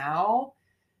 holier than thou.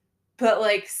 But,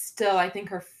 like, still, I think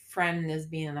her friend is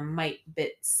being a mite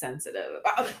bit sensitive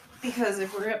about it. Because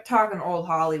if we're talking old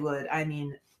Hollywood, I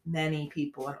mean, many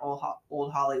people in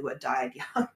old Hollywood died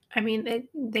young. I mean,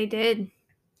 they did.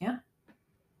 Yeah.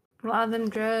 A lot of them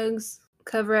drugs,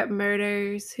 cover-up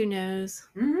murders, who knows?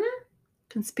 Mm-hmm.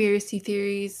 Conspiracy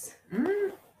theories.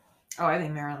 Mm-hmm. Oh, I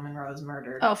think Marilyn Monroe was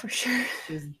murdered. Oh, for sure.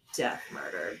 She was death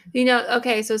murdered. You know,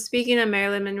 okay, so speaking of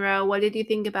Marilyn Monroe, what did you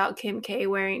think about Kim K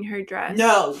wearing her dress?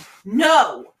 No.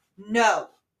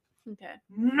 Okay.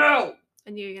 No. I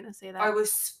knew you were going to say that. I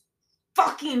was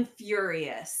fucking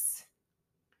furious.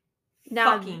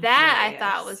 Now that I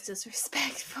thought was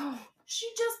disrespectful. She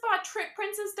just bought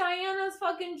Princess Diana's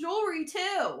fucking jewelry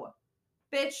too.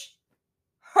 Bitch,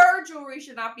 her jewelry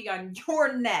should not be on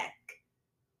your neck.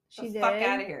 She did? Fuck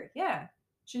out of here. Yeah.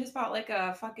 She just bought like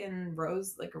a fucking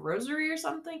rosary or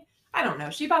something. I don't know.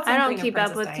 She bought something. I don't keep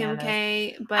up with Kim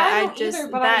K, but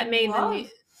that made the news.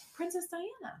 Princess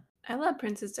Diana. I love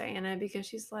Princess Diana because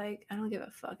she's like, I don't give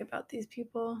a fuck about these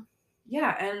people.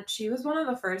 Yeah, and she was one of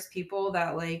the first people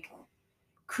that like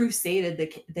crusaded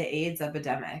the AIDS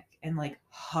epidemic and like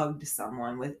hugged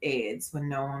someone with AIDS when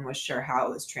no one was sure how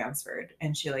it was transferred,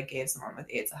 and she like gave someone with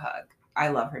AIDS a hug. I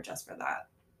love her just for that.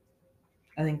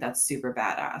 I think that's super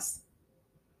badass.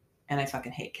 And I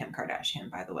fucking hate Kim Kardashian,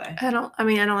 by the way. I don't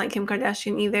like Kim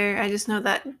Kardashian either. I just know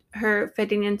that her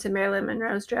fitting into Marilyn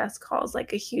Monroe's dress caused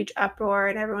like a huge uproar,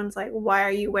 and everyone's like, why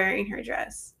are you wearing her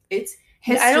dress? It's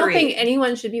history. I don't think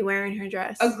anyone should be wearing her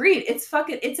dress. Agreed.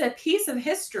 It's a piece of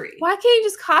history. Why can't you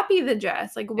just copy the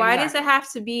dress? Like, why does it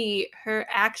have to be her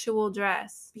actual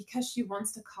dress? Because she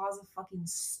wants to cause a fucking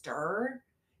stir.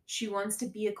 she wants to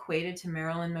be equated to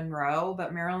Marilyn Monroe,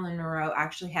 but Marilyn Monroe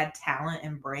actually had talent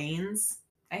and brains.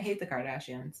 I hate the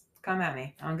Kardashians. Come at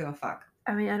me. I don't give a fuck.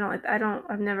 I mean,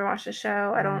 I've never watched the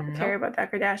show. I don't care about the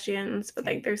Kardashians, but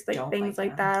like there's like things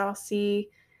like that I'll see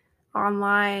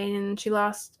online, and she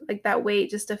lost like that weight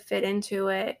just to fit into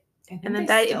it. And then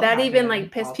that even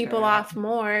like pissed people off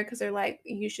more because they're like,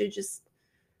 you should just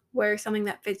wear something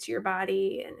that fits your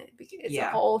body, and it's a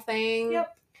whole thing.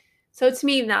 Yep. So to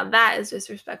me, now that is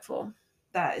disrespectful.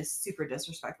 That is super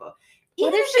disrespectful.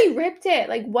 What if she ripped it?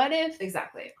 Like, what if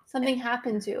exactly something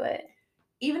happened to it?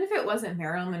 Even if it wasn't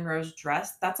Marilyn Monroe's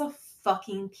dress, that's a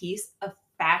fucking piece of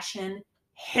fashion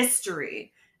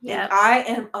history. Yeah, I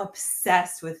am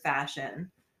obsessed with fashion.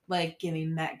 Like, give me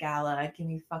Met Gala, give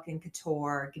me fucking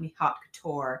couture, give me haute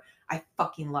couture. I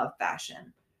fucking love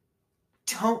fashion.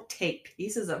 Don't take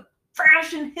pieces of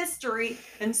fashion history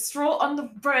and stroll on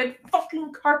the red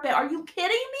fucking carpet. Are you kidding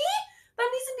me? That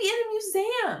needs to be in a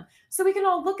museum so we can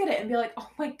all look at it and be like, oh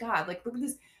my God, like look at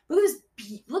this,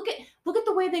 look at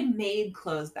the way they made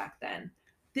clothes back then.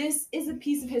 This is a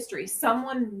piece of history.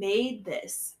 Someone made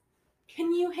this.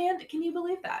 Can you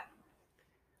believe that?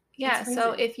 Yeah,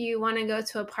 so if you want to go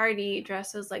to a party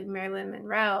dressed as like Marilyn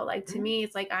Monroe, like to me,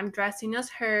 it's like I'm dressing as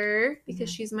her because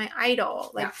she's my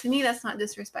idol. Like to me, that's not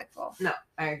disrespectful. No,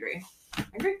 I agree.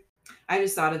 I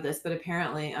just thought of this, but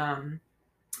apparently,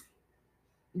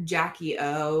 Jackie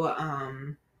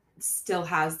O still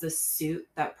has the suit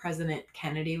that President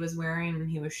Kennedy was wearing when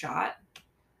he was shot,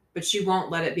 but she won't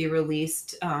let it be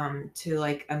released to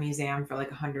like a museum for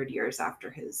like 100 years after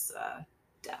his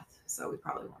death. So we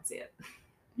probably won't see it.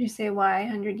 You say why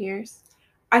 100 years?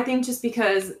 I think just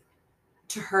because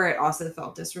to her it also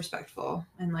felt disrespectful,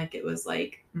 and like it was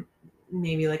like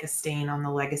maybe like a stain on the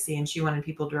legacy, and she wanted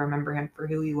people to remember him for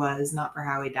who he was, not for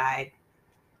how he died.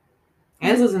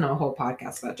 And this isn't a whole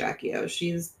podcast about Jackie O.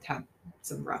 She's had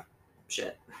some rough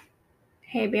shit.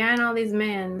 Hey, behind all these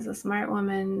men is a smart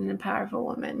woman and a powerful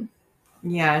woman.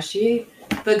 Yeah,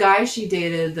 the guy she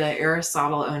dated, the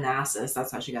Aristotle Onassis,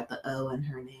 that's how she got the O in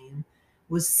her name,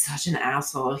 was such an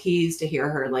asshole. He used to hear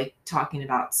her like talking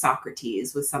about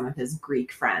Socrates with some of his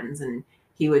Greek friends, and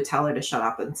he would tell her to shut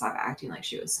up and stop acting like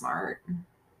she was smart.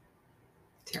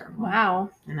 Terrible.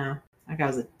 Wow. I know. That guy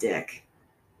was a dick.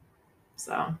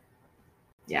 So,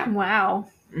 yeah. Wow.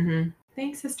 Mm-hmm.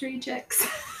 Thanks, History Chicks.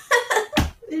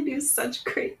 They do such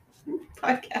great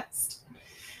podcast.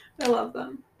 I love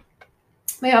them.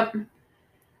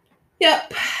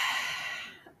 Yep.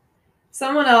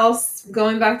 Someone else,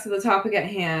 going back to the topic at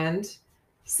hand,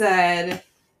 said,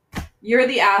 "You're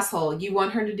the asshole. You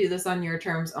want her to do this on your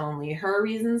terms only. Her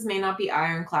reasons may not be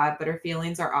ironclad, but her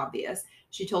feelings are obvious.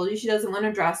 She told you she doesn't want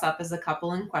to dress up as a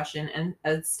couple in question, and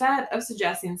instead of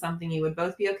suggesting something you would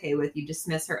both be okay with, you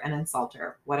dismiss her and insult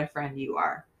her. What a friend you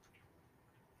are."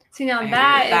 See, now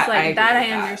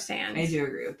I understand. I do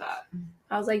agree with that.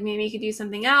 I was like, maybe you could do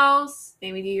something else.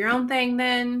 Maybe do your own thing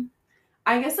then.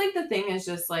 I guess like the thing is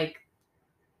just like,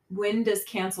 when does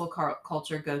cancel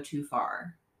culture go too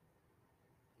far?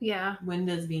 Yeah. When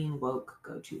does being woke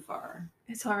go too far?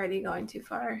 It's already going too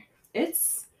far.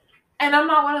 And I'm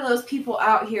not one of those people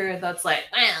out here that's like,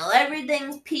 well,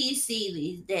 everything's PC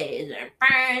these days.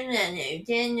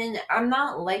 I'm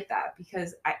not like that,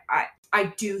 because I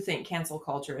do think cancel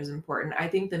culture is important. I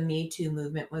think the Me Too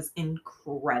movement was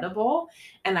incredible.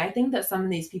 And I think that some of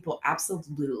these people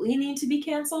absolutely need to be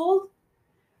canceled.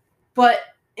 But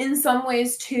in some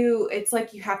ways, too, it's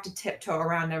like you have to tiptoe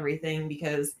around everything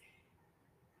because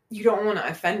you don't want to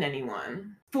offend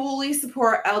anyone. Fully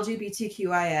support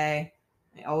LGBTQIA.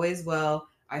 I always will.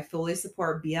 I fully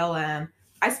support BLM.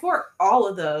 I support all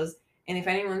of those. And if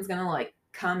anyone's going to like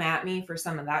come at me for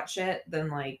some of that shit, then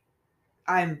like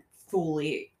I'm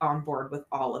fully on board with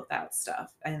all of that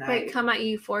stuff. And come at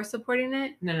you for supporting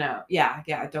it? No. Yeah.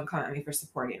 Don't come at me for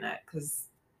supporting it, because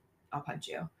I'll punch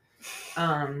you.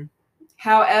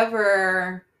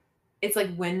 However, it's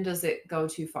like, when does it go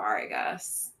too far, I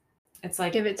guess? It's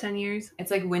like, give it 10 years. It's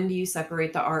like, when do you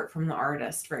separate the art from the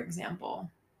artist, for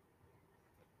example?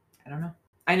 I don't know.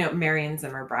 I know Marion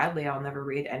Zimmer Bradley, I'll never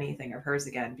read anything of hers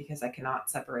again because I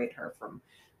cannot separate her from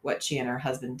what she and her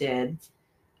husband did.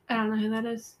 I don't know who that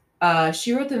is.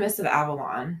 She wrote The Mists of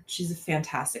Avalon. She's a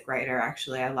fantastic writer,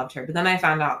 actually. I loved her. But then I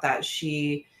found out that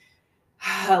she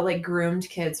like groomed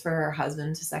kids for her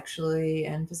husband to sexually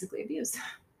and physically abuse.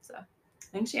 So I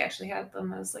think she actually had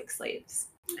them as like slaves.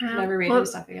 Never read her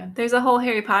stuff again. There's a whole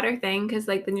Harry Potter thing, because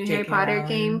like the new Harry Potter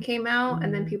game came out,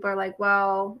 and then people are like,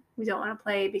 well, we don't want to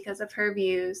play because of her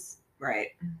views. Right.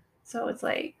 So it's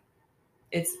like,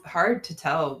 it's hard to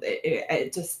tell.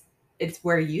 It just, it's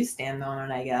where you stand on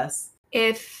it, I guess.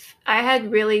 if I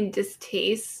had really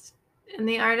distaste in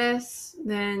the artists,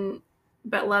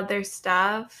 but love their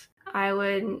stuff, I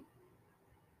would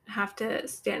have to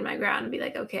stand my ground and be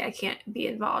like, okay, I can't be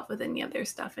involved with any of their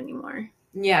stuff anymore.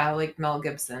 Yeah, like Mel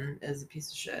Gibson is a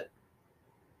piece of shit.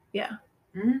 Yeah.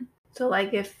 Mm-hmm. So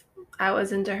like if I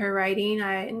was into her writing,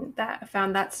 I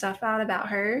found that stuff out about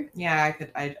her. Yeah,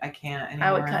 I can't anymore.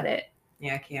 I would cut it.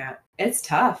 Yeah, I can't. It's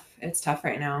tough. It's tough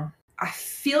right now. I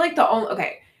feel like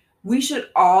we should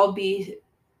all be,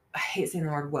 I hate saying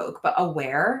the word woke, but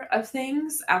aware of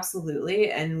things.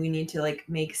 Absolutely. And we need to like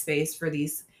make space for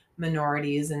these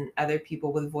minorities and other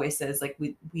people with voices. Like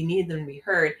we need them to be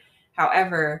heard.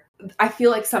 However, I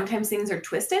feel like sometimes things are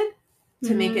twisted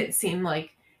to make it seem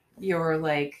like you're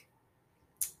like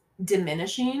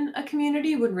diminishing a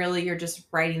community when really you're just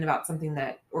writing about something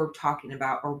or talking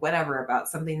about or whatever about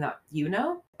something that you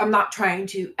know. I'm not trying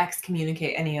to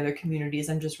excommunicate any other communities.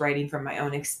 I'm just writing from my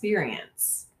own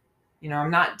experience. You know, I'm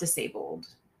not disabled.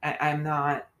 I'm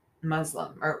not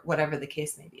Muslim or whatever the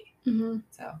case may be. Mm-hmm.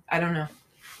 So I don't know.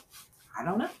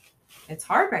 It's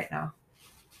hard right now.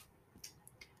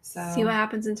 So see what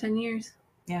happens in 10 years.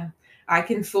 Yeah. I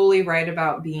can fully write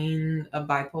about being a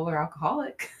bipolar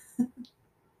alcoholic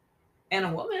and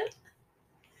a woman,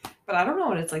 but I don't know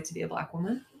what it's like to be a Black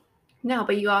woman. No,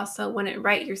 but you also wouldn't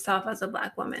write yourself as a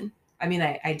Black woman. I mean,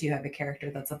 I do have a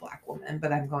character that's a Black woman,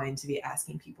 but I'm going to be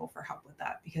asking people for help with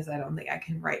that because I don't think I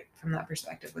can write from that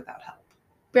perspective without help.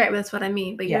 Right, but that's what I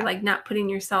mean. But you're like not putting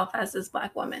yourself as this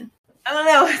Black woman. I don't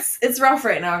know. It's rough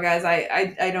right now, guys.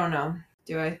 I don't know.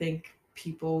 Do I think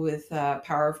people with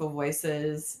powerful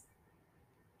voices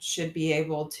should be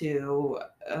able to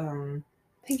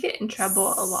they get in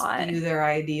trouble a lot. Spew their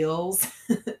ideals?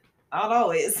 Not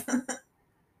always.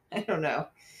 I don't know.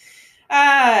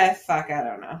 I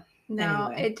don't know. No,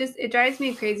 anyway. It drives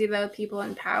me crazy though. People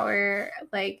in power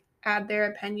like add their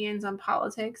opinions on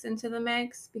politics into the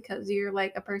mix because you're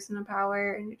like a person of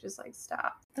power and you're just like,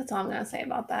 stop. That's all I'm gonna say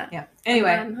about that. Yeah.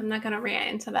 Anyway, I'm not gonna rant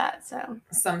into that. So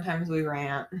sometimes we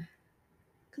rant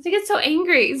because I get so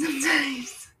angry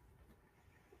sometimes.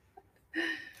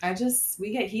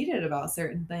 We get heated about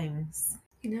certain things.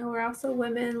 You know, we're also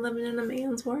women living in a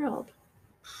man's world.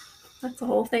 That's the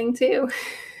whole thing too.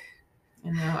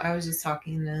 You know, I was just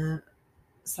talking to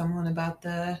someone about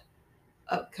the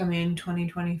upcoming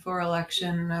 2024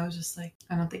 election, and I was just like,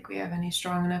 I don't think we have any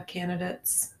strong enough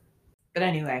candidates. But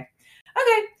anyway,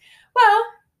 okay. Well,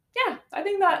 yeah, I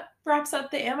think that wraps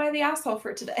up the Am I the Asshole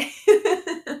for today.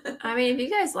 I mean, if you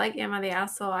guys like Am I the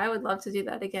Asshole, I would love to do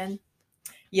that again.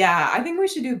 Yeah, I think we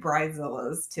should do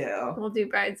Bridezillas too. We'll do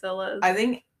Bridezillas. I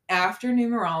think after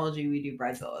numerology, we do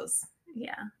Bridezillas.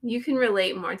 Yeah, you can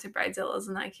relate more to Bridezillas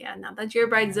than I can. Not that you're a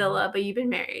Bridezilla, but you've been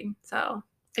married, so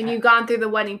and you've gone through the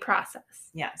wedding process.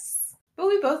 Yes, but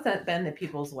we both have been to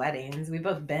people's weddings. We've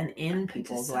both been in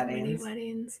people's weddings. Many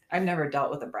weddings. I've never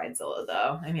dealt with a Bridezilla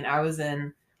though. I mean, I was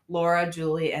in Laura,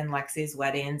 Julie, and Lexi's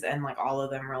weddings, and like all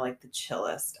of them were like the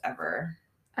chillest ever.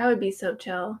 I would be so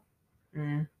chill.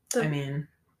 I mean,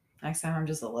 next time I'm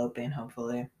just eloping,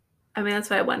 hopefully. I mean, that's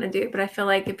what I want to do. But I feel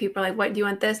like if people are like, what, do you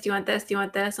want this? Do you want this? Do you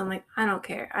want this? I'm like, I don't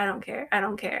care. I don't care. I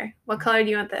don't care. What color do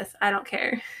you want this? I don't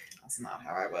care. That's not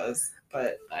how I was,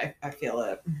 but I feel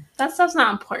it. That stuff's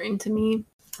not important to me.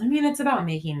 I mean, it's about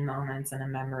making moments and a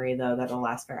memory, though, that'll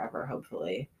last forever,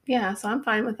 hopefully. Yeah, so I'm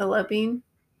fine with eloping.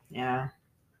 Yeah.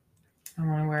 I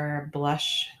want to wear a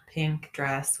blush pink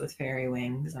dress with fairy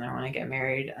wings, and I want to get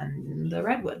married in the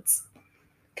redwoods.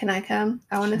 Can I come?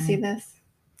 I want to see this.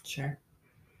 Sure.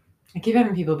 I keep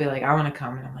having people be like, I want to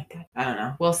come. And I'm like, I don't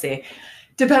know. We'll see.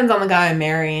 Depends on the guy I'm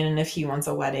marrying and if he wants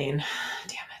a wedding.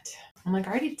 Damn it. I'm like,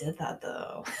 I already did that,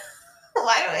 though.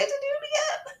 Why do I have to do it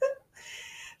again?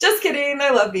 Just kidding. I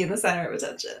love being the center of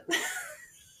attention. I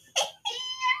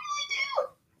really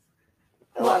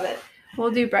do. I love it.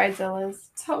 We'll do Bridezillas.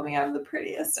 Tell me I'm the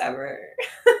prettiest ever.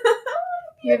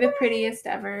 You're the prettiest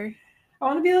ever. I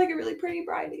want to be like a really pretty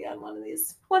bride again one of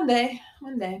these. One day.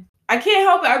 I can't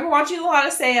help it. I've been watching a lot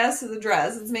of Say Yes to the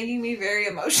Dress. It's making me very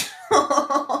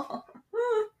emotional.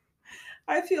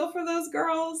 I feel for those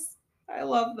girls. I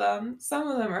love them. Some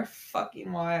of them are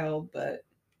fucking wild, but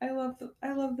I love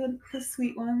the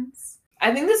sweet ones.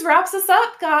 I think this wraps us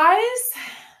up, guys.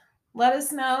 Let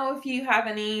us know if you have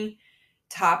any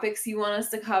topics you want us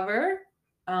to cover.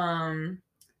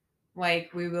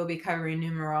 Like we will be covering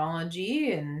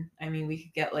numerology, and I mean we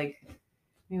could get like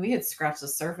we could scratch the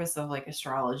surface of like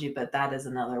astrology, but that is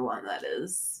another one that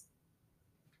is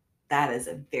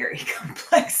a very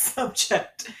complex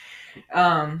subject.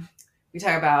 We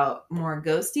talk about more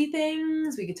ghosty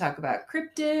things. We could talk about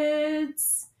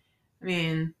cryptids. I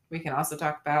mean, we can also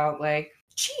talk about like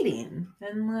cheating.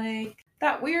 And like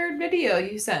that weird video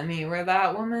you sent me where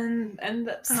that woman ended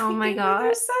up sleeping with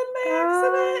her son by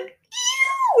accident.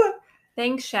 Ew!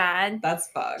 Thanks, Shad. That's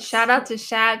fucked. Shout out to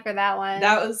Shad for that one.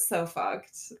 That was so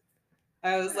fucked.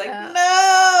 I was like,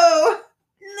 no!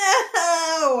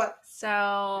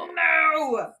 So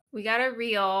No! We got a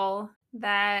reel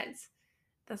that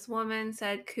this woman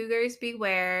said, "Cougars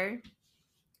beware,"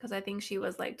 because I think she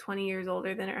was like 20 years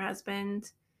older than her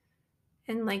husband.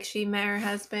 And like she met her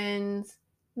husband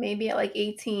maybe at like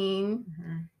 18.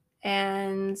 Mm-hmm.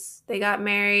 And they got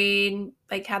married,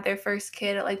 like had their first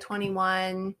kid at like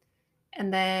 21.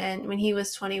 And then when he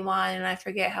was 21, and I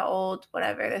forget how old,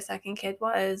 whatever, the second kid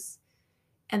was.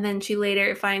 And then she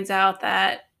later finds out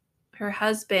that her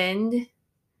husband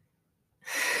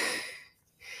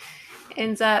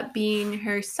ends up being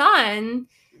her son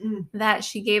that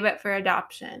she gave up for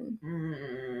adoption.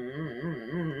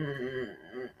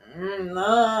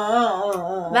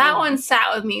 No. That one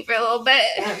sat with me for a little bit.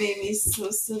 That made me so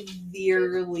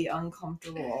severely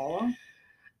uncomfortable.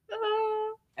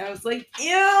 I was like,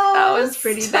 ew. That was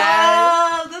pretty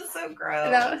bad. That's so gross.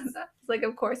 And I was like,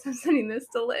 of course I'm sending this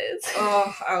to Liz.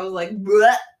 Oh, I was like,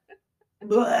 bleh,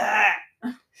 bleh.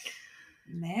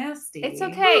 Nasty. It's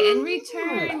okay. In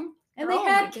return. And they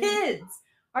had kids.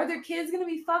 Are their kids going to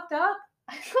be fucked up?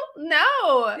 I don't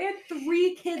know. They had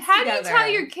 3 kids How together. do you tell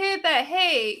your kid that,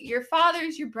 hey, your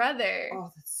father's your brother?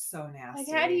 Oh, that's so nasty.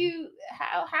 Like, how do you,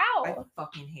 how? I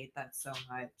fucking hate that so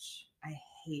much. I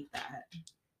hate that.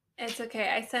 It's okay.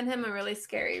 I sent him a really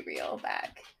scary reel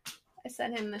back. I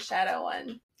sent him the shadow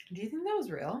one. Do you think that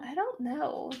was real? I don't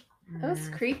know. That was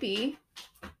creepy.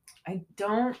 I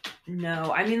don't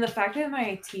know. I mean, the fact that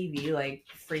my TV, like,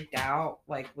 freaked out,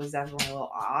 like, was definitely a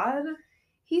little odd.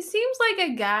 He seems like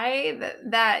a guy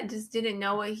that just didn't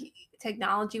know what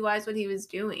technology-wise what he was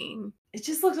doing. It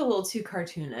just looked a little too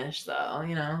cartoonish, though,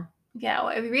 you know? Yeah, well,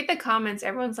 if you read the comments,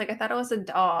 everyone's like, I thought it was a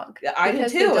dog. Yeah, I did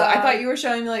too. I thought you were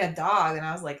showing me, like, a dog, and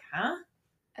I was like, huh?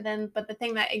 And then, but the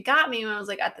thing that it got me when I was,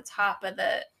 like, at the top of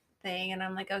the thing, and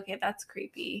I'm like, okay, that's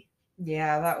creepy.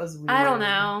 Yeah, that was weird. I don't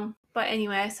know. But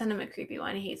anyway, I sent him a creepy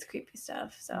one. He hates creepy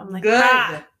stuff. So I'm like, good.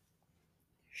 Ah!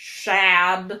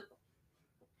 Shad.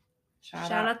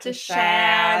 Shout out to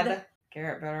Shad.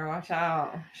 Garrett better watch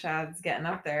out. Shad's getting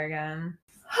up there again.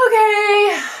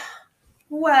 Okay.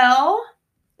 Well.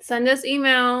 Send us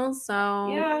emails.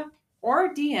 So yeah.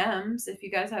 Or DMs if you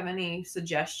guys have any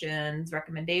suggestions,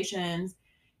 recommendations.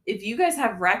 If you guys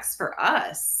have recs for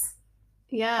us.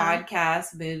 Yeah.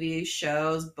 Podcasts, movies,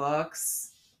 shows,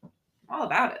 books. All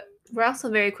about it. We're also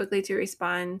very quickly to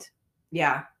respond.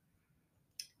 Yeah.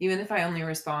 Even if I only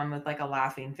respond with like a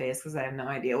laughing face because I have no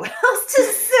idea what else to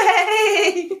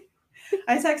say.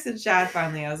 I texted Shad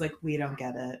finally. I was like, we don't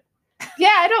get it.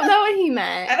 Yeah, I don't know what he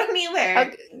meant. I don't either.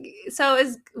 Okay, so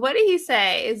what did he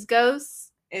say? Is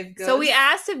ghosts? So we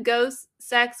asked if ghost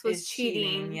sex was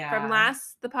cheating yeah. from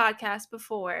the podcast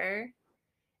before.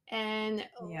 And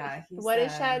yeah, what did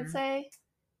Shad say?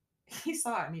 He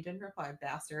saw it and he didn't reply,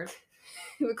 bastard.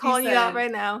 We're calling you out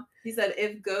right now. He said,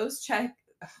 if ghost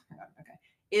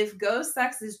If ghost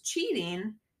sex is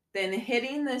cheating, then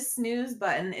hitting the snooze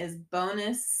button is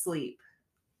bonus sleep.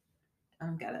 I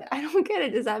don't get it. I don't get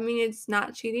it. Does that mean it's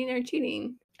not cheating or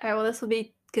cheating? All right, well, this will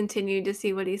be continued to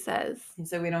see what he says. He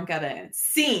said, we don't get it.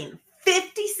 Scene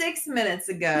 56 minutes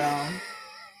ago.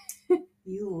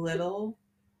 You little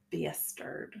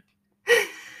bastard.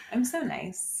 I'm so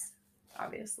nice,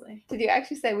 obviously. Did you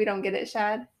actually say we don't get it,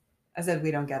 Shad? I said,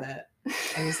 we don't get it.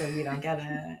 I just said, we don't get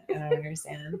it. I don't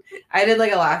understand. I did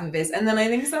like a laughing face. And then I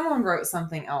think someone wrote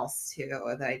something else too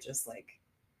that I just like,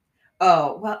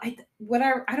 oh, well,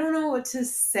 I don't know what to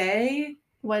say.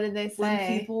 What did they say?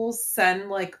 When people send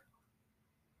like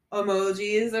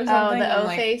emojis or something. Oh, the I'm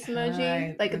O-face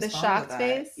emoji? Like the shocked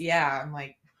face? Yeah, I'm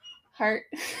like. Heart.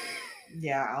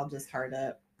 Yeah, I'll just heart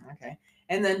it. Okay.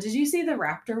 And then did you see the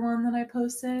raptor one that I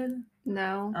posted?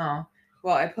 No. Oh.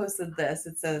 Well, I posted this.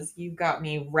 It says, "You've got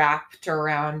me wrapped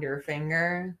around your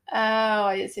finger." Oh,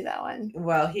 I didn't see that one.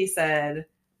 Well, he said,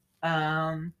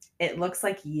 "It looks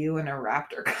like you in a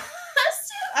raptor costume."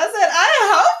 I said, "I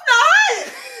hope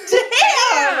not."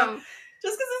 Damn.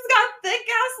 Just because it's got thick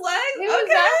ass legs. Who was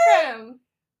that from?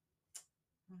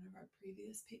 One of our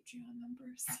previous Patreon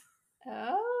members.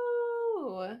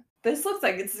 Oh. This looks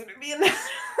like it's going to be another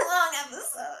long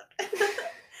episode.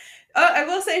 I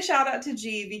will say shout out to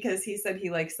G because he said he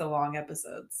likes the long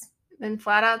episodes. Then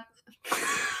flat out.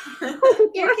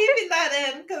 You're keeping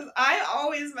that in because I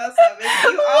always mess up.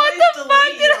 And you always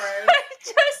delete yours. I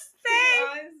just say? You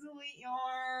always delete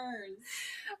yours.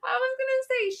 I was going to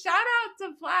say shout out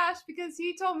to Flash because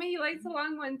he told me he likes the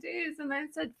long one too. So then I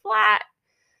said flat.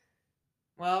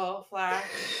 Well, flat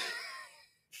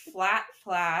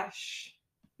flash.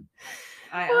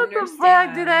 I what understand. the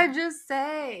fuck did I just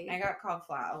say? I got called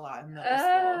flat a lot in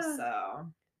middle school, so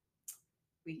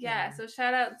we can. Yeah, so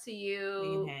shout out to We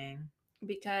you. can hang.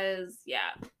 Because, yeah,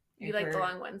 you like the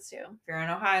long ones too. If you're in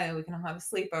Ohio, we can all have a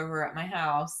sleepover at my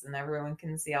house and everyone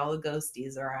can see all the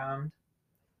ghosties around.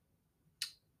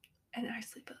 And our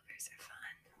sleepovers are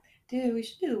fun. Dude, we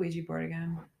should do the Ouija board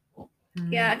again.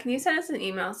 Yeah, can you send us an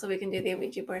email so we can do the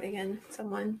Ouija board again?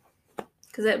 Someone.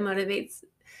 Because it motivates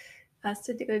us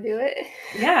to go do it.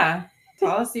 Yeah.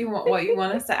 Tell us what you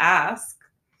want us to ask.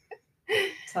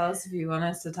 Tell us if you want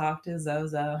us to talk to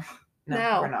Zozo.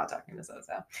 No, we're not talking to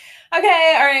Zozo.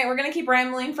 Okay, all right. We're going to keep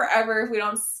rambling forever if we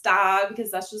don't stop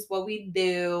because that's just what we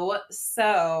do.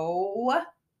 So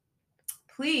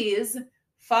please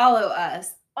follow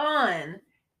us on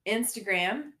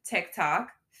Instagram,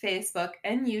 TikTok, Facebook,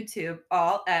 and YouTube,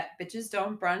 all at Bitches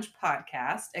Don't Brunch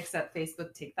Podcast, except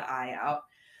Facebook, take the I out.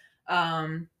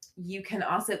 You can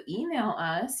also email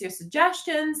us your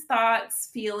suggestions,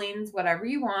 thoughts, feelings, whatever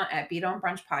you want at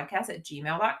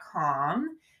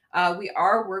bedon'tbrunchpodcast@gmail.com. We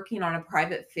are working on a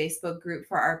private Facebook group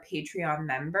for our Patreon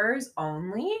members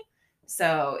only.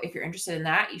 So if you're interested in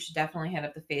that, you should definitely hit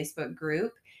up the Facebook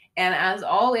group. And as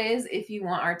always, if you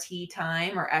want our tea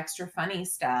time or extra funny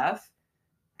stuff,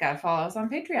 gotta follow us on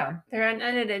Patreon. They're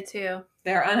unedited too.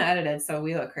 They're unedited, so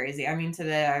we look crazy. I mean,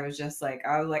 today I was like,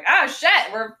 oh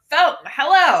shit, we're felt.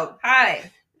 Hello,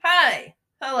 hi,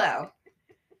 hello.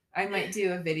 I might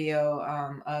do a video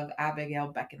of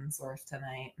Abigail Beckensworth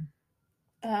tonight.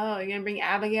 Oh, you're gonna bring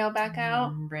Abigail back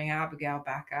out? Bring Abigail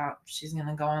back out. She's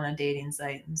gonna go on a dating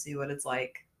site and see what it's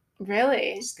like.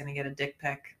 Really? She's gonna get a dick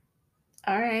pic.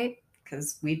 All right.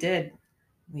 Because we did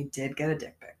get a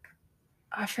dick pic.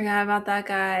 I forgot about that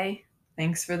guy.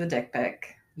 Thanks for the dick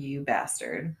pic, you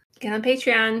bastard. Get on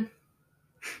Patreon.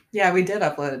 Yeah, we did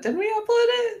upload it. Didn't we upload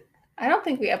it? I don't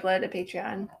think we uploaded to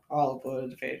Patreon. I'll upload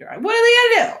it to Patreon. What are they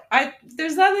gonna do?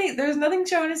 There's nothing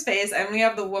showing his face, and we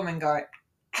have the woman going.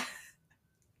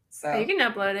 So you can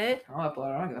upload it. I'll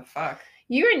upload it. I don't give a fuck.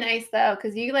 You were nice though,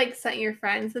 because you sent your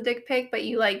friends the dick pic, but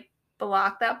you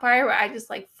blocked that part where I just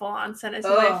full on sent it to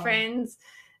my friends,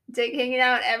 dick hanging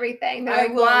out, everything.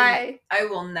 They're why? I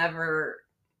will never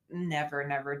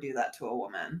do that to a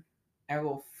woman. I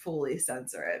will fully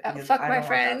censor it because fuck I my don't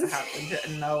friends. want that to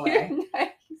happen. No way. Nice.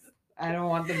 I don't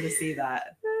want them to see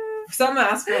that. Someone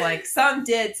asked for some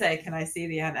did say, "Can I see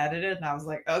the unedited?" And I was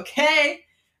like, "Okay."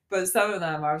 But some of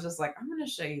them, I was just like, I'm going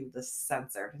to show you the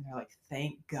censored. And they're like,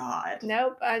 thank God.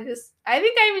 Nope. I think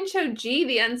I even showed G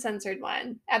the uncensored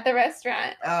one at the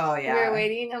restaurant. Oh, yeah. We were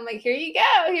waiting. I'm like, here you go.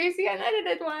 Here's the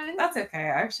unedited one. That's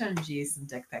okay. I've shown G some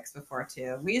dick pics before,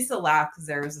 too. We used to laugh because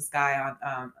there was this guy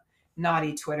on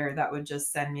naughty Twitter that would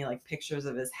just send me, pictures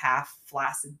of his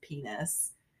half-flaccid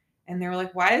penis. And they were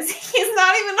like, why is he's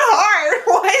not even hard?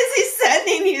 Why is he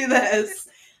sending you this?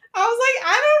 I was like,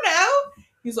 I don't know.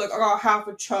 He's like, I got half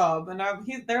a chub. And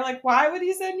they're like, why would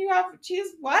he send you half a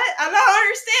cheese? What? I don't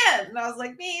understand. And I was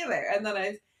like, me either. And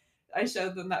then I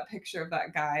showed them that picture of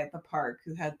that guy at the park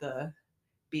who had the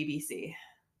BBC.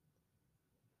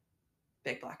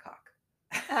 Big black cock.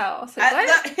 Oh. So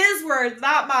what? His words,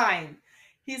 not mine.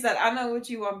 He said, I know what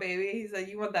you want, baby. He said,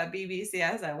 you want that BBC?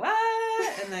 I said, what?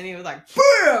 And then he was like,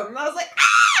 boom. And I was like,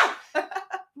 ah!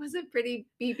 Was it pretty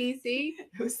BBC?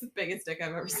 It was the biggest dick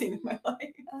I've ever seen in my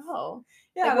life. Oh.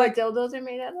 Yeah. What dildos are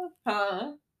made out of?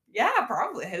 Huh? Yeah,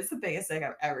 probably. It's the biggest thing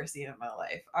I've ever seen in my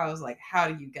life. I was like, how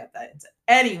do you get that into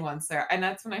anyone's there? And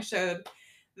that's when I showed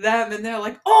them and they're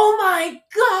like, oh my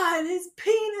God, his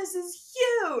penis is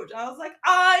huge. I was like,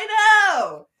 I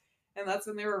know. And that's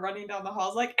when they were running down the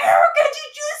halls like, Erica,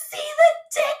 did you see the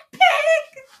dick pic?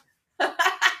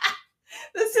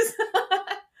 This is...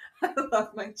 I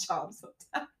love my job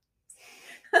sometimes.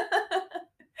 That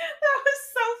was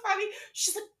so funny.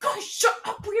 She's like, guys, shut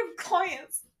up. We have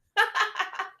clients.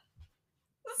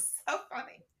 That's so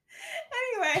funny.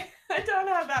 Anyway, I don't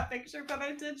have that picture, but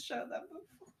I did show them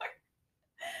before.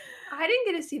 I didn't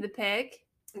get to see the pic.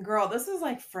 Girl, this was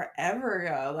forever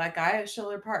ago. That guy at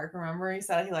Schiller Park, remember he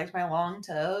said he liked my long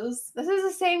toes? This is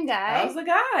the same guy? That was the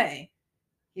guy.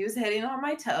 He was hitting on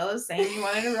my toes, saying he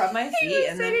wanted to rub my feet. He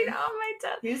was hitting on my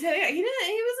toes. He wasn't talking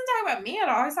about me at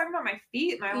all. He was talking about my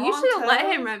feet, my long toes. You should have let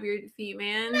him rub your feet,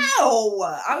 man. No!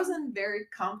 I was in very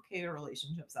complicated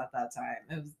relationships at that time.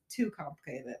 It was too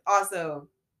complicated. Also,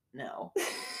 no.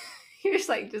 You're just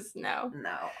just no.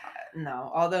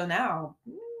 No. Although now,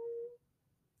 you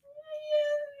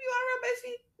want to rub my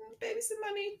feet, baby, some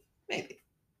money? Maybe.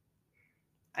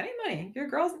 I need money. Your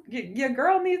girl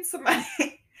needs some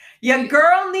money. Your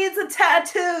girl needs a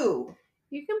tattoo.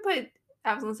 You can put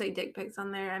I was gonna say dick pics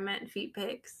on there. I meant feet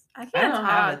pics. I I can't don't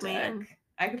have a talk, man. dick.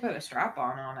 I could put a strap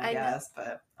on, I guess,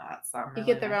 but that's not really You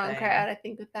get the my wrong thing. crowd, I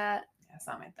think, with that. Yeah, it's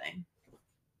not my thing.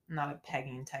 I'm not a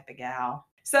pegging type of gal.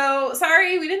 So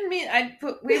sorry, we didn't mean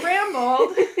we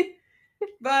rambled.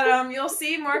 But you'll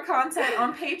see more content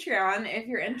on Patreon if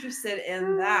you're interested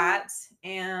in that.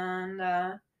 And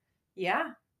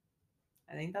yeah,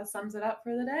 I think that sums it up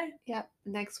for the day. Yep.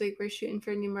 Next week we're shooting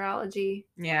for numerology.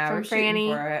 Yeah, from we're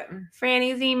shooting for it.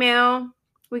 Franny's email.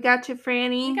 We got you,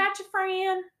 Franny. We got you,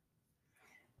 Fran.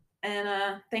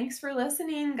 And thanks for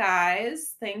listening,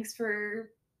 guys. Thanks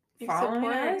for following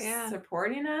us,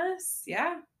 supporting us.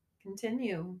 Yeah,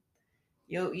 continue.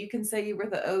 You can say you were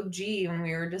the OG when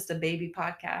we were just a baby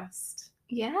podcast.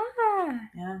 Yeah.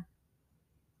 Yeah.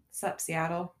 What's up,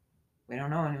 Seattle? We don't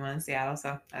know anyone in Seattle,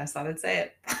 so I just thought I'd say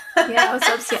it. Yeah, what's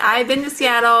up, Seattle? I've been to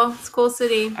Seattle. It's a cool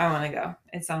city. I want to go.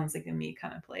 It sounds like a me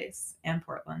kind of place. And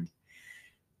Portland.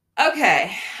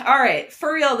 Okay. All right.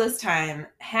 For real this time.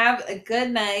 Have a good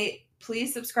night.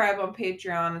 Please subscribe on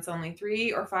Patreon. It's only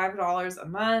 $3 or $5 a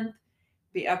month.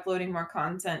 Be uploading more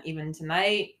content even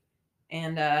tonight.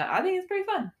 And I think it's pretty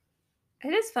fun.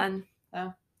 It is fun.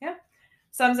 So, yeah.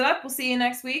 Sums it up. We'll see you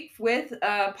next week with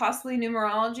possibly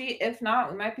numerology. If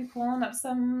not, we might be pulling up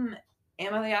some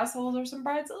Am I the Asshole or some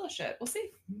Bridezilla shit. We'll see.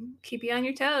 Keep you on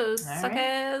your toes, All suckers.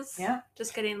 right. Yeah.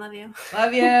 Just kidding. Love you.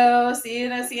 Love you. See you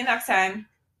next time.